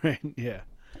motorcycle, right? Yeah.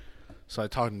 So I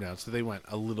talked him down. So they went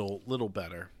a little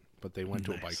better, but they went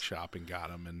to a bike shop and got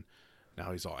him, and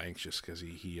now he's all anxious because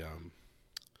he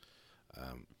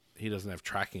doesn't have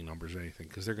tracking numbers or anything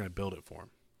because they're going to build it for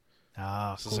him.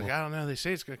 Ah, so cool. It's like, I don't know. They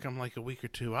say it's going to come like a week or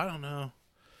two. I don't know.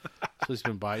 So he's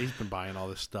been buying all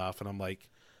this stuff, and I'm like,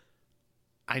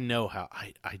 I know how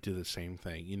I do the same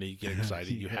thing. You know, you get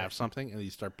excited, you have something, and you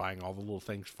start buying all the little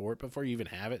things for it before you even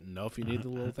have it and know if you need the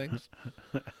little things.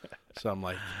 So I'm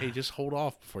like, hey, just hold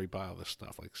off before you buy all this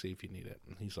stuff. Like, see if you need it.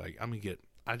 And he's like,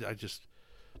 I just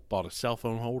bought a cell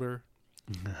phone holder.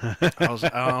 I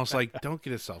was like, don't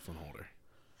get a cell phone holder.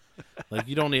 Like,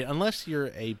 you don't need, unless you're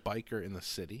a biker in the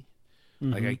city.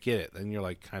 Mm-hmm. Like, I get it. Then you're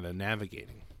like kind of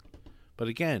navigating. But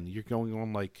again, you're going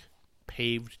on like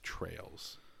paved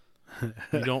trails.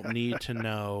 You don't need to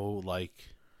know, like,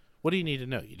 what do you need to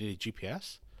know? You need a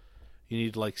GPS? You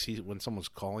need to, like, see when someone's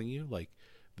calling you. Like,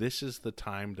 this is the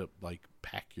time to, like,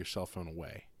 pack your cell phone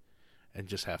away and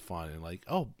just have fun. And, like,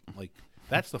 oh, like,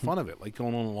 that's the fun of it. Like,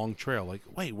 going on a long trail. Like,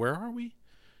 wait, where are we?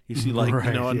 You see, like,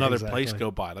 Right, another exactly. place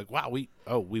go by. Like, wow, we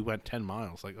went 10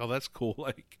 miles. Like, oh, that's cool.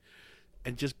 Like,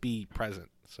 and just be present.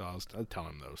 So I was telling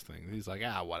him those things. He's like,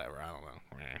 whatever. I don't know.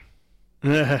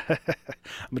 I'm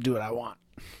gonna do what I want.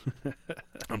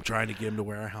 I'm trying to get him to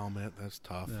wear a helmet. That's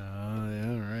tough. Oh,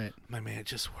 yeah, right. My man,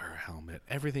 just wear a helmet.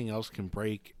 Everything else can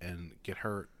break and get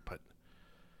hurt, but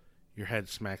your head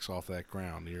smacks off that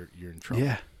ground. You're in trouble.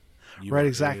 Yeah, You right, are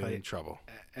exactly. in trouble.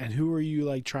 And who are you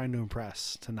like trying to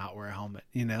impress to not wear a helmet?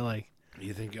 You know, like Do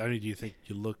you think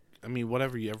you look? I mean,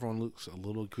 whatever. Everyone looks a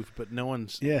little goofy, but no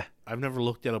one's. yeah, I've never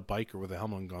looked at a biker with a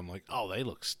helmet and gone like, "Oh, they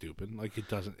look stupid." Like it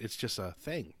doesn't. It's just a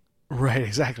thing. right,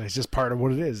 exactly. It's just part of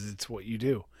what it is. It's what you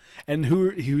do. And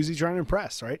who's he trying to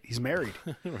impress? Right, he's married.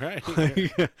 Right.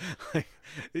 Like,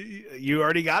 you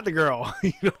already got the girl.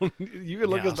 You can look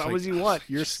Yeah, as it's dumb like, as you want.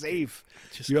 You're just- safe.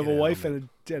 just You have get a a wife helmet.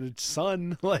 and a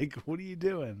son. Like, what are you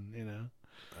doing? You know.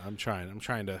 I'm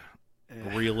trying to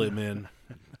reel him in.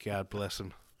 God bless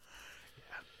him.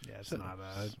 Yeah, it's not.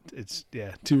 It's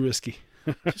too risky.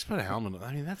 Just put a helmet on.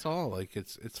 I mean, that's all. Like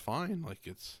it's fine. Like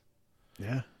it's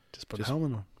Yeah, just put Just- a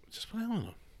helmet on. just put a helmet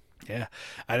on. Yeah,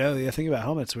 I know. The thing about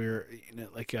helmets, we were,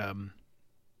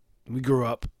 we grew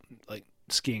up like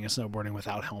skiing and snowboarding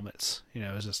without helmets. You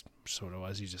know, it was just sort of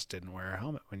was. You just didn't wear a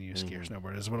helmet when you ski or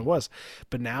snowboard. Is what it was.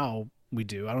 But now we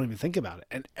do. I don't even think about it,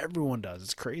 and everyone does.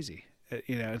 It's crazy.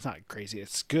 It's not crazy.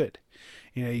 It's good.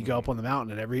 You go up on the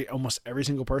mountain, and almost every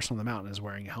single person on the mountain is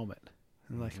wearing a helmet.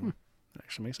 And like, that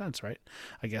actually makes sense, right?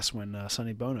 I guess when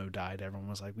Sonny Bono died, everyone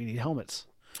was like, "We need helmets."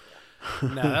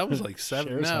 No, that was like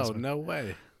seven. Cher's No, husband. no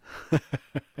way.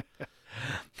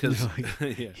 Because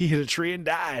yeah, He hit a tree and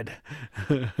died.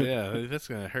 yeah, that's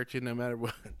gonna hurt you no matter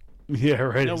what. Yeah,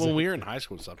 right. No, when we were in high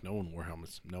school and stuff, no one wore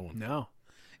helmets. No one. No.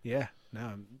 Yeah.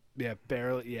 No. Yeah.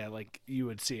 Barely. Yeah. Like you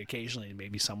would see occasionally,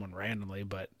 maybe someone randomly,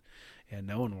 but yeah,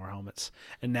 no one wore helmets.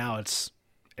 And now I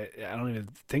don't even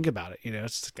think about it.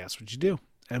 That's what you do.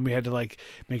 And we had to like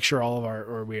make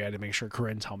sure we had to make sure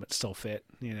Corinne's helmet still fit.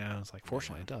 It's like,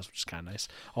 fortunately it does, which is kind of nice.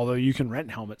 Although you can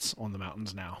rent helmets on the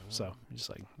mountains now. So I'm just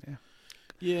like, yeah.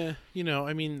 Yeah,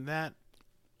 I mean, that's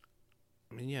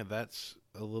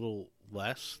a little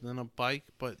less than a bike,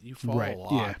 but you fall Right, a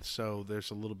lot, yeah. so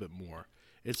there's a little bit more.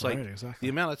 It's like Right, exactly. the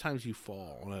amount of times you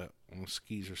fall on a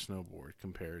skis or snowboard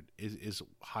compared is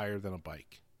higher than a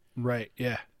bike. Right.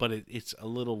 Yeah. But it's a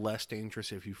little less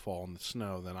dangerous if you fall in the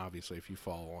snow than obviously if you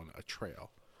fall on a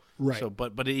trail. Right. So,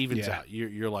 but it evens Yeah. out.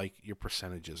 You're like your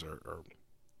percentages are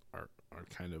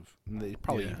kind of, it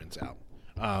probably Yeah. evens out.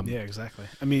 Yeah, exactly.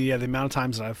 I mean, the amount of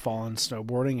times that I've fallen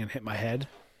snowboarding and hit my head,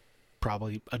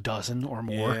 probably a dozen or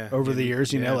more Yeah, over yeah, the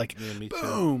years. yeah, Like yeah, me too.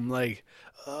 boom, like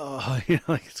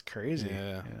like it's crazy.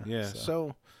 Yeah.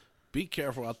 So be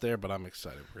careful out there, but I'm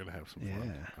excited. We're gonna have some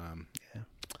fun. Yeah.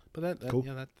 But Cool.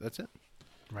 that's it.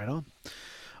 Right on.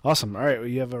 Awesome. All right, well,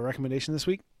 you have a recommendation this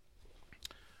week?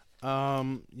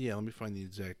 Yeah. Let me find the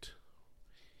exact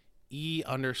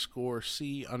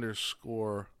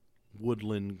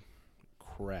E_C_Woodland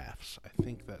Crafts. I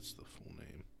think that's the full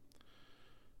name.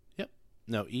 Yep.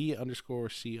 No,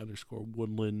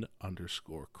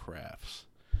 E_C_Woodland_Crafts.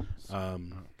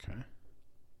 Okay.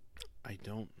 I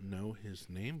don't know his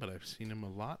name, but I've seen him a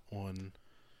lot on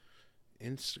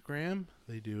Instagram.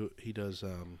 He does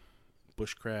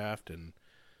bushcraft and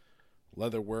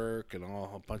leather work and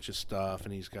a bunch of stuff,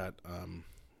 and he's got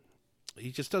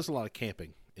he just does a lot of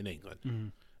camping in England. Mm-hmm.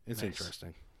 It's Nice.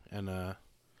 interesting. And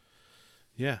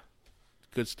yeah,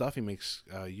 good stuff. He makes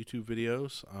YouTube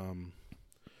videos.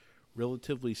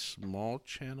 Relatively small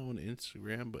channel on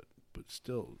Instagram, but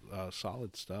still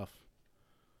solid stuff.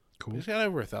 Cool. He's got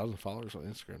over 1,000 followers on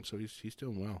Instagram, so he's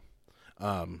doing well.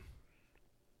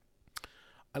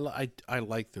 I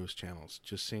like those channels.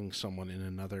 Just seeing someone in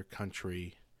another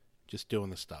country, just doing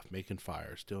the stuff, making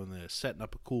fires, doing this, setting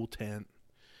up a cool tent.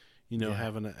 Yeah.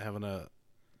 Having a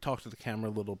talk to the camera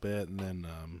a little bit, and then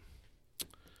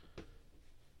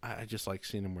I just like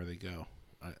seeing them where they go.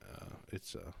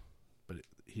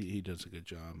 He does a good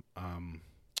job.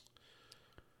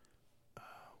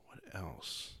 What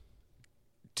else?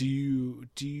 Do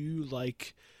you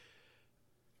like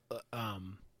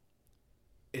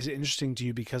is it interesting to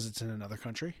you because it's in another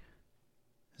country?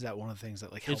 Is that one of the things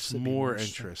that like helps It's it be more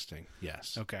interesting,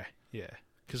 yes, Okay. Yeah.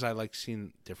 because I like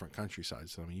seeing different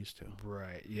countrysides than I'm used to.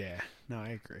 Right. Yeah. No, I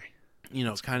agree.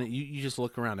 It's kind of you just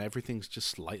look around, everything's just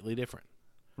slightly different.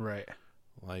 Right.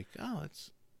 Like, oh,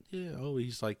 it's yeah, oh,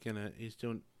 he's like he's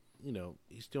doing,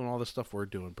 he's doing all the stuff we're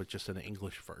doing, but just in an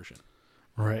English version.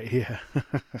 Right. Yeah.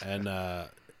 And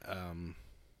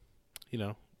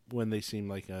when they seem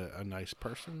like a nice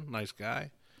person, nice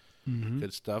guy,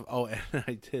 good stuff. Oh,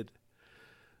 and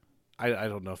I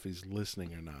don't know if he's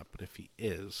listening or not, but if he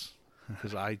is,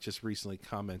 because I just recently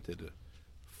commented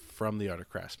from the Art of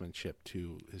Craftsmanship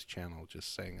to his channel,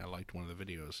 just saying I liked one of the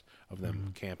videos of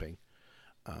them camping.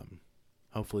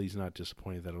 Hopefully he's not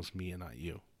disappointed that it was me and not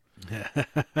you.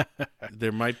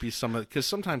 There might be some, because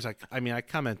sometimes I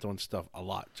comment on stuff a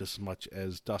lot, just as much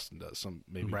as Dustin does. Some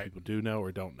maybe people do know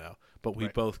or don't know, but we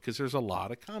both, because there's a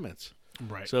lot of comments.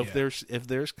 Right. So if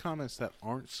there's comments that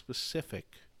aren't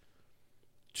specific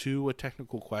to a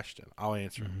technical question, I'll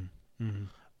answer them.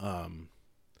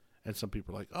 And some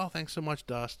people are like, "Oh, thanks so much,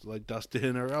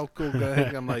 Dustin," or "Oh, cool, go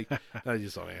ahead." I'm like, I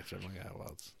just don't answer. I'm like, "Oh, well,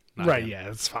 it's not right, him." yeah,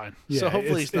 it's fine. Yeah, So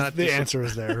hopefully he's not. The answer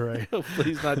is there, right? Hopefully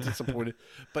he's not disappointed.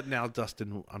 But now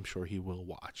Dustin, I'm sure he will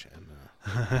watch,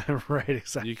 and right,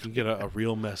 exactly. you can get a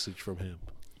real message from him.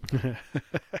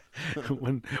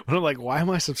 when I'm like, why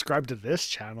am I subscribed to this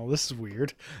channel? This is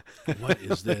weird. What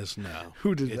is this now?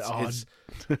 Who did that?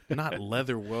 It's not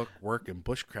leather work and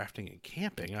bushcrafting and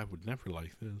camping. I would never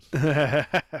like this.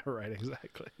 Right,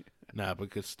 exactly. Nah,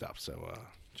 but good stuff. So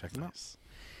check them out.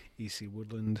 EC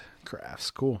Woodland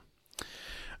Crafts. Cool.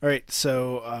 All right,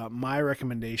 so my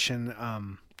recommendation,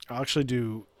 I'll actually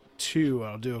do two.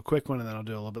 I'll do a quick one and then I'll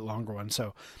do a little bit longer one.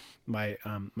 So my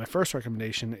first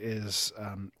recommendation is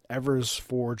Evers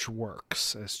Forge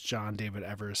Works. It's John David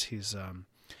Evers. He's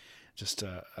just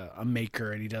a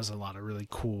maker, and he does a lot of really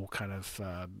cool kind of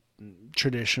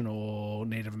traditional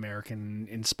Native American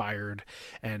inspired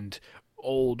and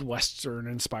old Western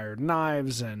inspired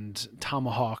knives and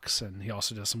tomahawks, and he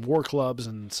also does some war clubs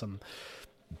and some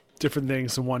different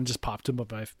things. And one just popped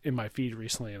up in my feed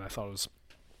recently, and I thought it was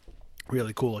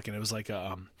really cool looking. It was like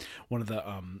one of the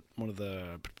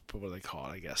what do they call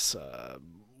it? I guess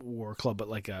war club, but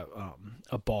like a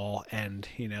ball end.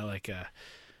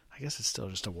 I guess it's still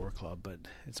just a war club, but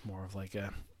it's more of like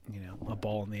a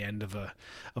ball on the end of a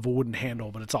wooden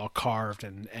handle, but it's all carved,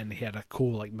 and he had a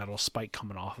cool like metal spike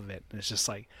coming off of it, and it's just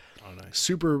like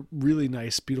super really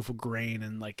nice, beautiful grain,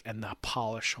 and the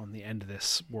polish on the end of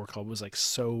this war club was like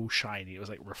so shiny, it was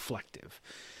like reflective.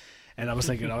 And I was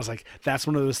thinking, that's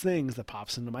one of those things that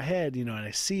pops into my head, and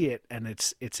I see it, and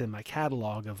it's in my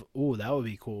catalog of, oh, that would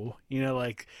be cool.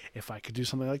 Like if I could do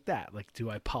something like that, like, do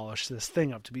I polish this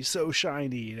thing up to be so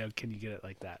shiny? Can you get it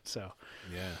like that? So,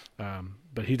 yeah.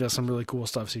 But he does some really cool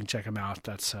stuff, so you can check him out.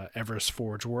 That's Evers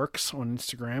Forge Works on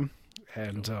Instagram.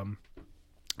 And,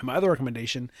 my other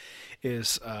recommendation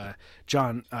is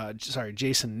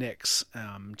Jason Nix.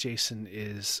 Jason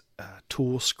is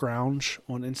Tool Scrounge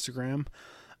on Instagram.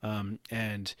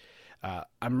 And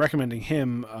I'm recommending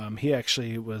him. He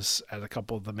actually was at a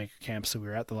couple of the maker camps that we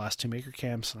were at, the last two maker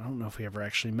camps. And I don't know if we ever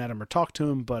actually met him or talked to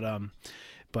him,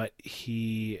 but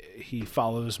he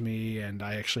follows me, and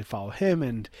I actually follow him.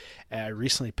 And I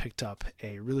recently picked up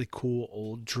a really cool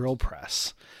old drill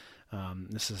press.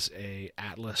 This is a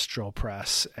Atlas drill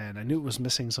press, and I knew it was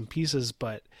missing some pieces,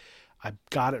 but I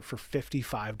got it for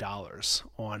 $55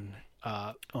 on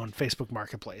Facebook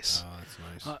Marketplace. Oh,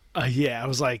 that's nice. Yeah, I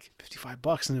was like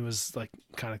 $55, and it was like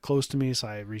kind of close to me, so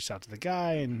I reached out to the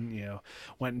guy and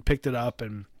went and picked it up,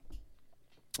 and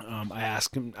I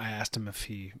asked him if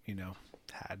he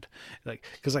had, like,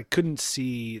 because I couldn't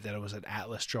see that it was an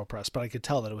Atlas drill press, but I could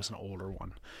tell that it was an older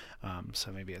one.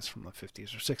 So maybe it's from the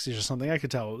 50s or 60s or something. I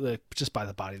could tell just by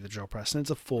the body of the drill press, and it's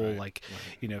a full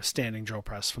standing drill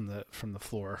press from the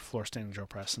floor standing drill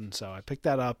press. And so I picked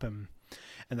that up, and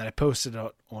then I posted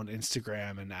it on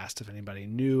Instagram and asked if anybody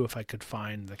knew if I could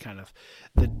find the kind of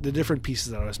the different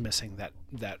pieces that I was missing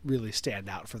that really stand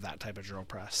out for that type of drill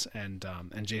press. And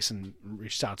Jason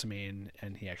reached out to me,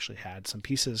 and he actually had some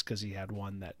pieces, because he had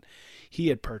one that he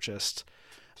had purchased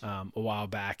a while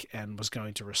back and was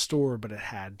going to restore, but it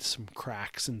had some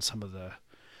cracks in some of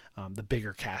the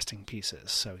bigger casting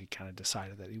pieces. So he kind of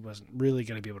decided that he wasn't really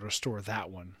going to be able to restore that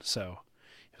one. So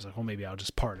he was like, well, maybe I'll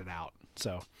just part it out.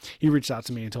 So he reached out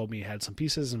to me and told me he had some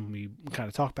pieces, and we kind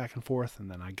of talked back and forth, and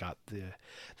then I got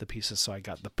the pieces. So I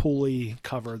got the pulley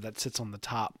cover that sits on the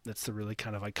top. That's the really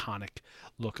kind of iconic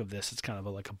look of this. It's kind of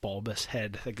like a bulbous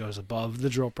head that goes above the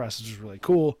drill press, which is really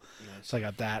cool. Nice. So I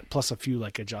got that, plus a few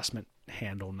like adjustment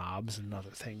handle knobs and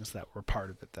other things that were part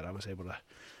of it that I was able to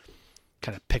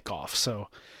kind of pick off. So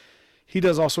he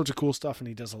does all sorts of cool stuff, and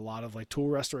he does a lot of like tool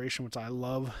restoration, which I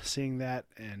love seeing that,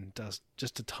 and does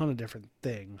just a ton of different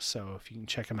things. So if you can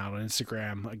check him out on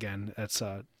Instagram, again, that's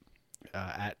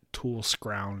at Tool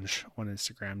Scrounge on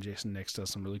Instagram. Jason Nix does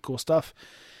some really cool stuff.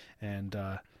 and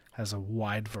has a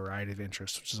wide variety of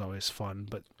interests, which is always fun.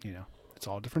 But it's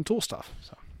all different tool stuff.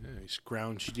 So Yeah, he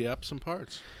scrounged you up some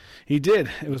parts. he did.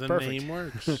 It was The perfect. name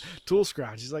works. Tool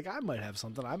scrounge. He's like, I might have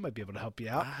something. I might be able to help you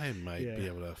out. I might Yeah. be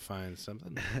able to find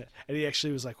something. And he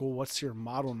actually was like, well, what's your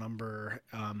model number?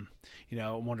 I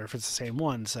wonder if it's the same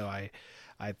one. So I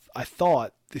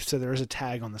thought, so there is a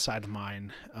tag on the side of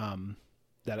mine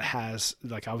that it has,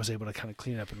 like, I was able to kind of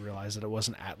clean up and realize that it was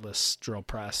an Atlas drill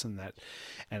press, and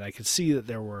I could see that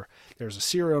there's a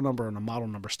serial number and a model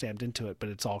number stamped into it, but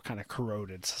it's all kind of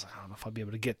corroded. So I don't know if I'll be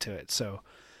able to get to it. So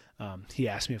he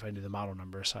asked me if I knew the model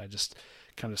number, so I just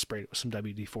kind of sprayed it with some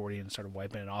WD-40 and started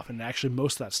wiping it off. And actually,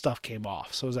 most of that stuff came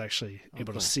off, so I was actually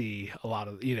able to see a lot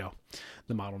of the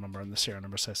model number and the serial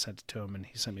number. So I sent it to him, and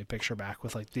he sent me a picture back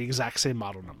with like the exact same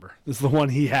model number. It's the one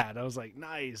he had. I was like,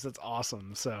 nice, that's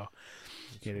awesome. So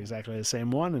he had exactly the same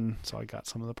one, and so I got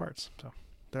some of the parts. So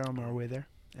they're on our way there.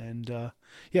 And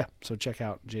so check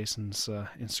out Jason's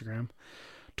Instagram.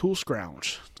 Tool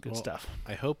Scrounge. Good stuff.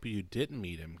 I hope you didn't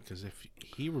meet him, because if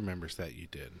he remembers that you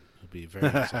did, it'll be very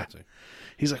insulting.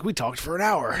 He's like, we talked for an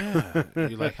hour. Yeah.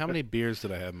 You're like, how many beers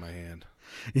did I have in my hand?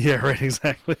 Yeah, right,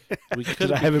 exactly. We could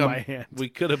Did I have in my hand? We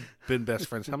could have been best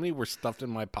friends. How many were stuffed in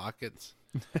my pockets?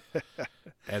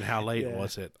 And how late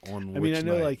was it on which I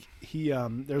know night? like he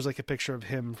there's like a picture of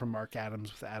him from Mark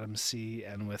Adams with Adam C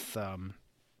and with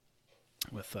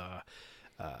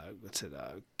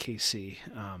KC.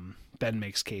 Ben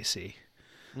makes KC.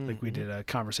 Like we did a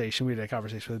conversation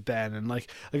with Ben, and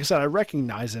like I said, I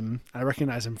recognize him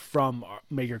from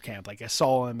Maker Camp. Like I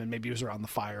saw him, and maybe he was around the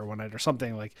fire one night or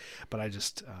something, like, but I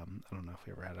just I don't know if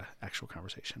we ever had an actual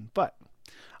conversation, but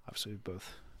obviously we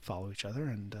both follow each other,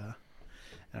 and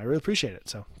I really appreciate it.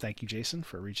 So thank you, Jason,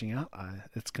 for reaching out.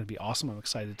 It's going to be awesome. I'm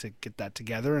excited to get that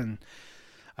together. And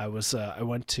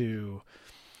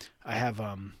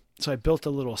so I built a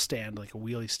little stand, like a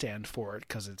wheelie stand for it,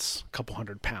 because it's a couple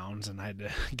 100 pounds, and I had to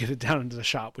get it down into the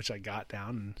shop, which I got down.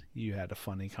 And you had a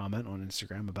funny comment on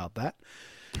Instagram about that.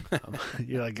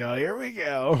 You're like, oh, here we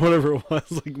go, or whatever it was,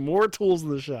 like more tools in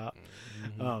the shop.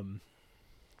 Mm-hmm.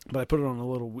 But I put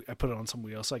it on some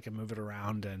wheels so I can move it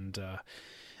around, and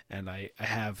I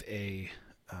have a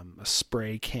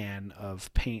spray can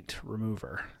of paint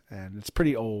remover, and it's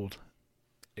pretty old.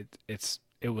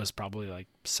 It was probably like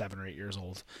 7 or 8 years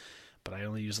old, but I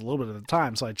only use a little bit at the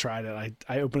time. So I tried it.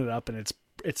 I opened it up, and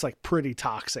it's like pretty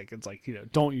toxic. It's like,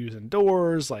 don't use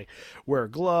indoors, like wear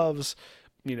gloves,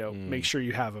 make sure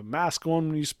you have a mask on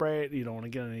when you spray it. You don't want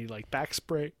to get any like back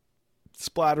spray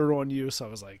splattered on you.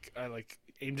 So I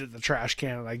aimed it at the trash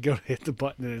can, and I go to hit the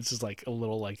button, and it's just like a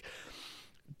little like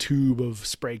tube of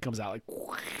spray comes out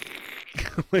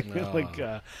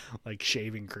like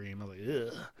shaving cream. I was like,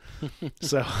 ugh.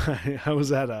 So I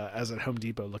was at Home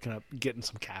Depot getting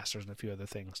some casters and a few other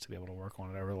things to be able to work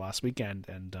on it over the last weekend,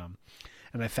 and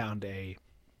I found an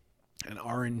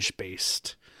orange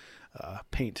based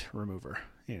paint remover.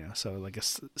 So like a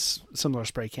similar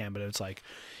spray can, but it's like,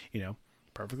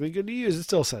 perfectly good to use. It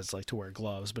still says like to wear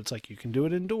gloves, but it's like you can do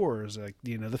it indoors. Like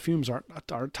the fumes aren't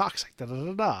toxic. Da da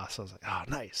da da. So I was like, oh,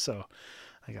 nice. So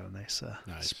I got a nice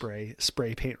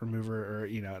spray paint remover, or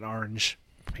an orange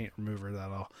paint remover that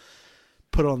I'll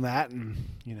put on that, and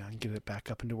get it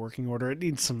back up into working order. It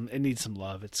needs some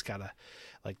love. It's got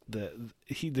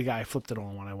the guy flipped it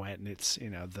on when I went, and it's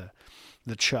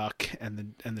the chuck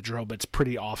and the drill bit's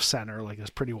pretty off center, like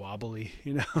it's pretty wobbly.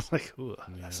 Like, ooh,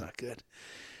 that's not good.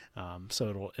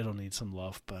 So it'll need some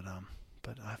love, but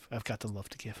I've got the love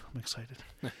to give. I'm excited.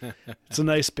 It's a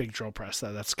nice big drill press.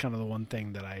 That's kind of the one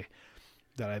thing that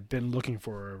I've been looking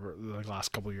for over the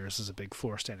last couple of years, is a big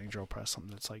floor standing drill press,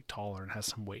 something that's like taller and has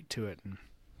some weight to it. And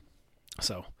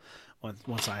so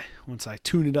once I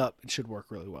tune it up, it should work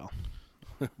really well.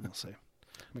 We'll see.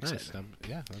 I'm excited. Nice.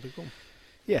 Yeah, that'd be cool.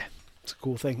 Yeah. It's a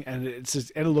cool thing, and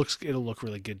it'll look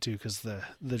really good too, because the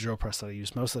drill press that I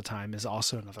use most of the time is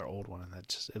also another old one, and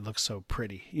it looks so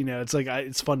pretty. It's like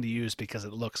it's fun to use because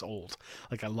it looks old.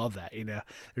 Like I love that.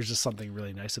 There's just something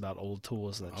really nice about old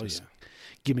tools that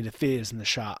give me the fizz in the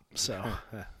shop. So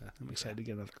I'm excited to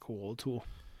get another cool old tool.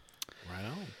 Right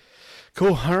on.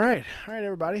 Cool. All right,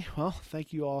 everybody. Well,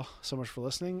 thank you all so much for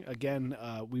listening. Again,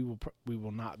 we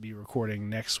will not be recording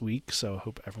next week, so I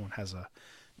hope everyone has a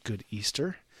good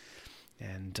Easter.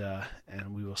 And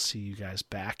we will see you guys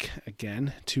back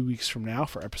again 2 weeks from now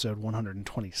for episode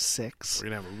 126. We're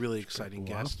going to have a really exciting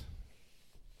guest.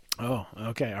 Oh,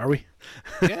 okay. Are we?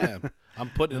 Yeah.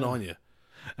 I'm putting it on you.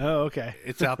 Oh, okay.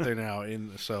 It's out there now,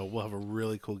 so we'll have a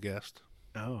really cool guest.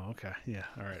 Oh, okay. Yeah.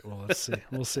 All right. Well, let's see.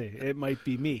 We'll see. It might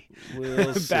be me.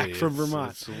 We'll see. Back from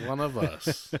Vermont. It's one of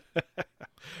us.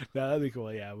 No, that'd be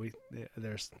cool. Yeah,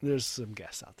 there's some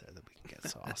guests out there that we can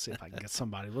get. So I'll see if I can get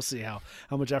somebody. We'll see how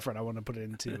much effort I want to put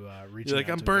into reaching. You're like,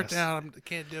 out I'm to burnt guests. out. I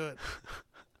can't do it.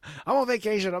 I'm on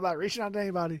vacation. I'm not reaching out to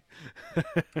anybody.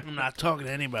 I'm not talking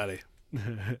to anybody.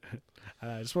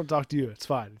 I just want to talk to you. It's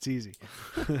fine. It's easy.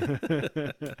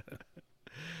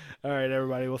 All right,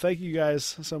 everybody. Well, thank you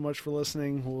guys so much for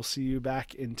listening. We'll see you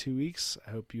back in 2 weeks.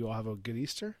 I hope you all have a good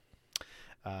Easter.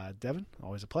 Devin,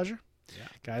 always a pleasure. Yeah.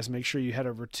 Guys, make sure you head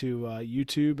over to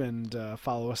YouTube and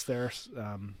follow us there.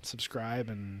 Subscribe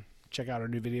and check out our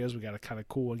new videos. We got a kind of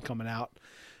cool one coming out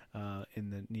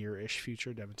in the near-ish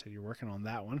future. Devin said you're working on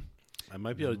that one. I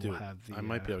might be able to do it. I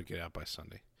might be able to get it out by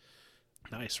Sunday.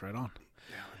 Nice, right on.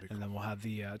 Yeah, and then we'll have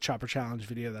the Chopper Challenge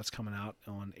video that's coming out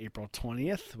on April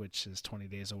 20th, which is 20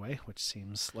 days away, which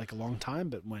seems like a long time,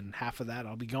 but when half of that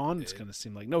I'll be gone, it's going to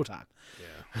seem like no time.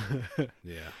 Yeah.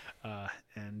 Yeah.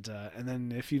 And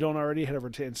then if you don't already, head over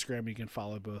to Instagram. You can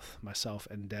follow both myself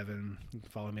and Devin. You can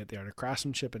follow me at The Art of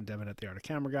Craftsmanship and Devin at The Art of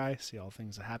Camera Guy. See all the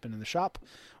things that happen in the shop.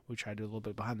 We try to do a little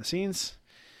bit behind the scenes.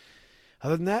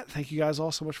 Other than that, thank you guys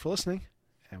all so much for listening,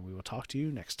 and we will talk to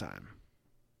you next time.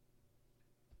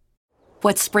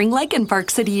 What's spring like in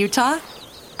Park City, Utah?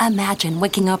 Imagine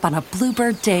waking up on a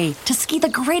bluebird day to ski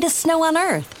the greatest snow on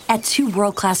Earth at 2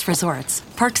 world-class resorts,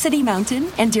 Park City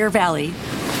Mountain and Deer Valley.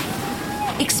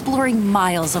 Exploring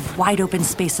miles of wide-open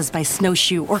spaces by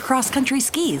snowshoe or cross-country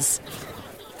skis.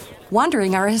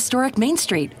 Wandering our historic Main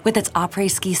Street with its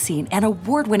après-ski scene and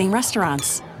award-winning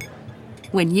restaurants.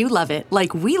 When you love it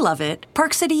like we love it,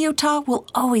 Park City, Utah will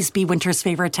always be winter's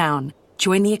favorite town.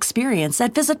 Join the experience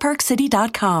at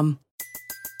visitparkcity.com.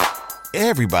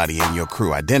 Everybody in your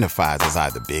crew identifies as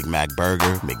either Big Mac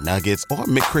Burger, McNuggets, or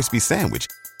McCrispy Sandwich.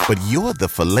 But you're the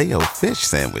Filet-O-Fish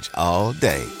Sandwich all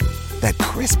day. That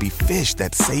crispy fish,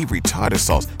 that savory tartar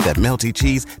sauce, that melty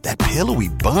cheese, that pillowy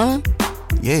bun.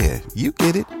 Yeah, you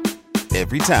get it.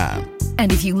 Every time.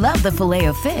 And if you love the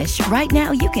Filet-O-Fish, right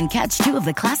now you can catch 2 of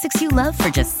the classics you love for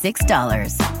just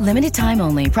 $6. Limited time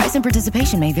only. Price and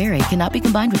participation may vary. Cannot be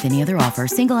combined with any other offer.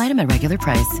 Single item at regular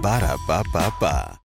price. Ba-da-ba-ba-ba.